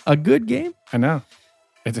take a good game. I know.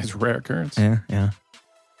 It's a rare occurrence. Yeah.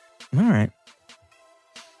 All right.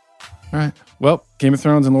 Well, Game of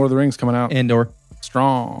Thrones and Lord of the Rings coming out. Andor.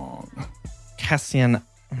 Strong. Cassian.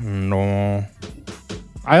 No.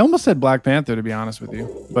 I almost said Black Panther, to be honest with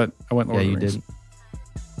you, but I went Lord of the Rings. Didn't.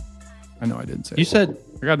 I know I didn't say You it. said...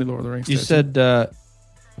 I got to do Lord of the Rings. You said... Oh,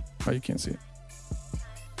 you can't see it.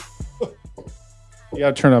 You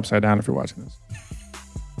got to turn it upside down if you're watching this.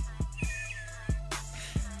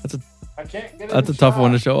 That's a tough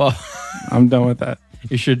one to show off. I'm done with that.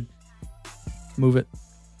 You should move it.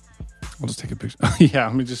 I'll just take a picture. Yeah,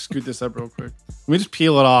 let me just scoot this up real quick. Let me just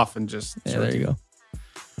peel it off and just... Yeah, there you go.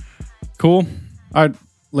 Cool. All right,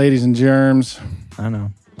 ladies and germs. I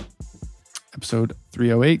know. Episode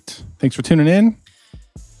 308. Thanks for tuning in.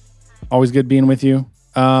 Always good being with you.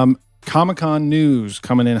 Comic-Con news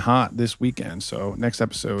coming in hot this weekend. So next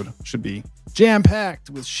episode should be jam-packed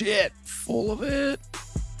with shit. Full of it.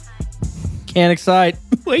 Can't excite.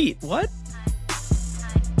 Wait, what?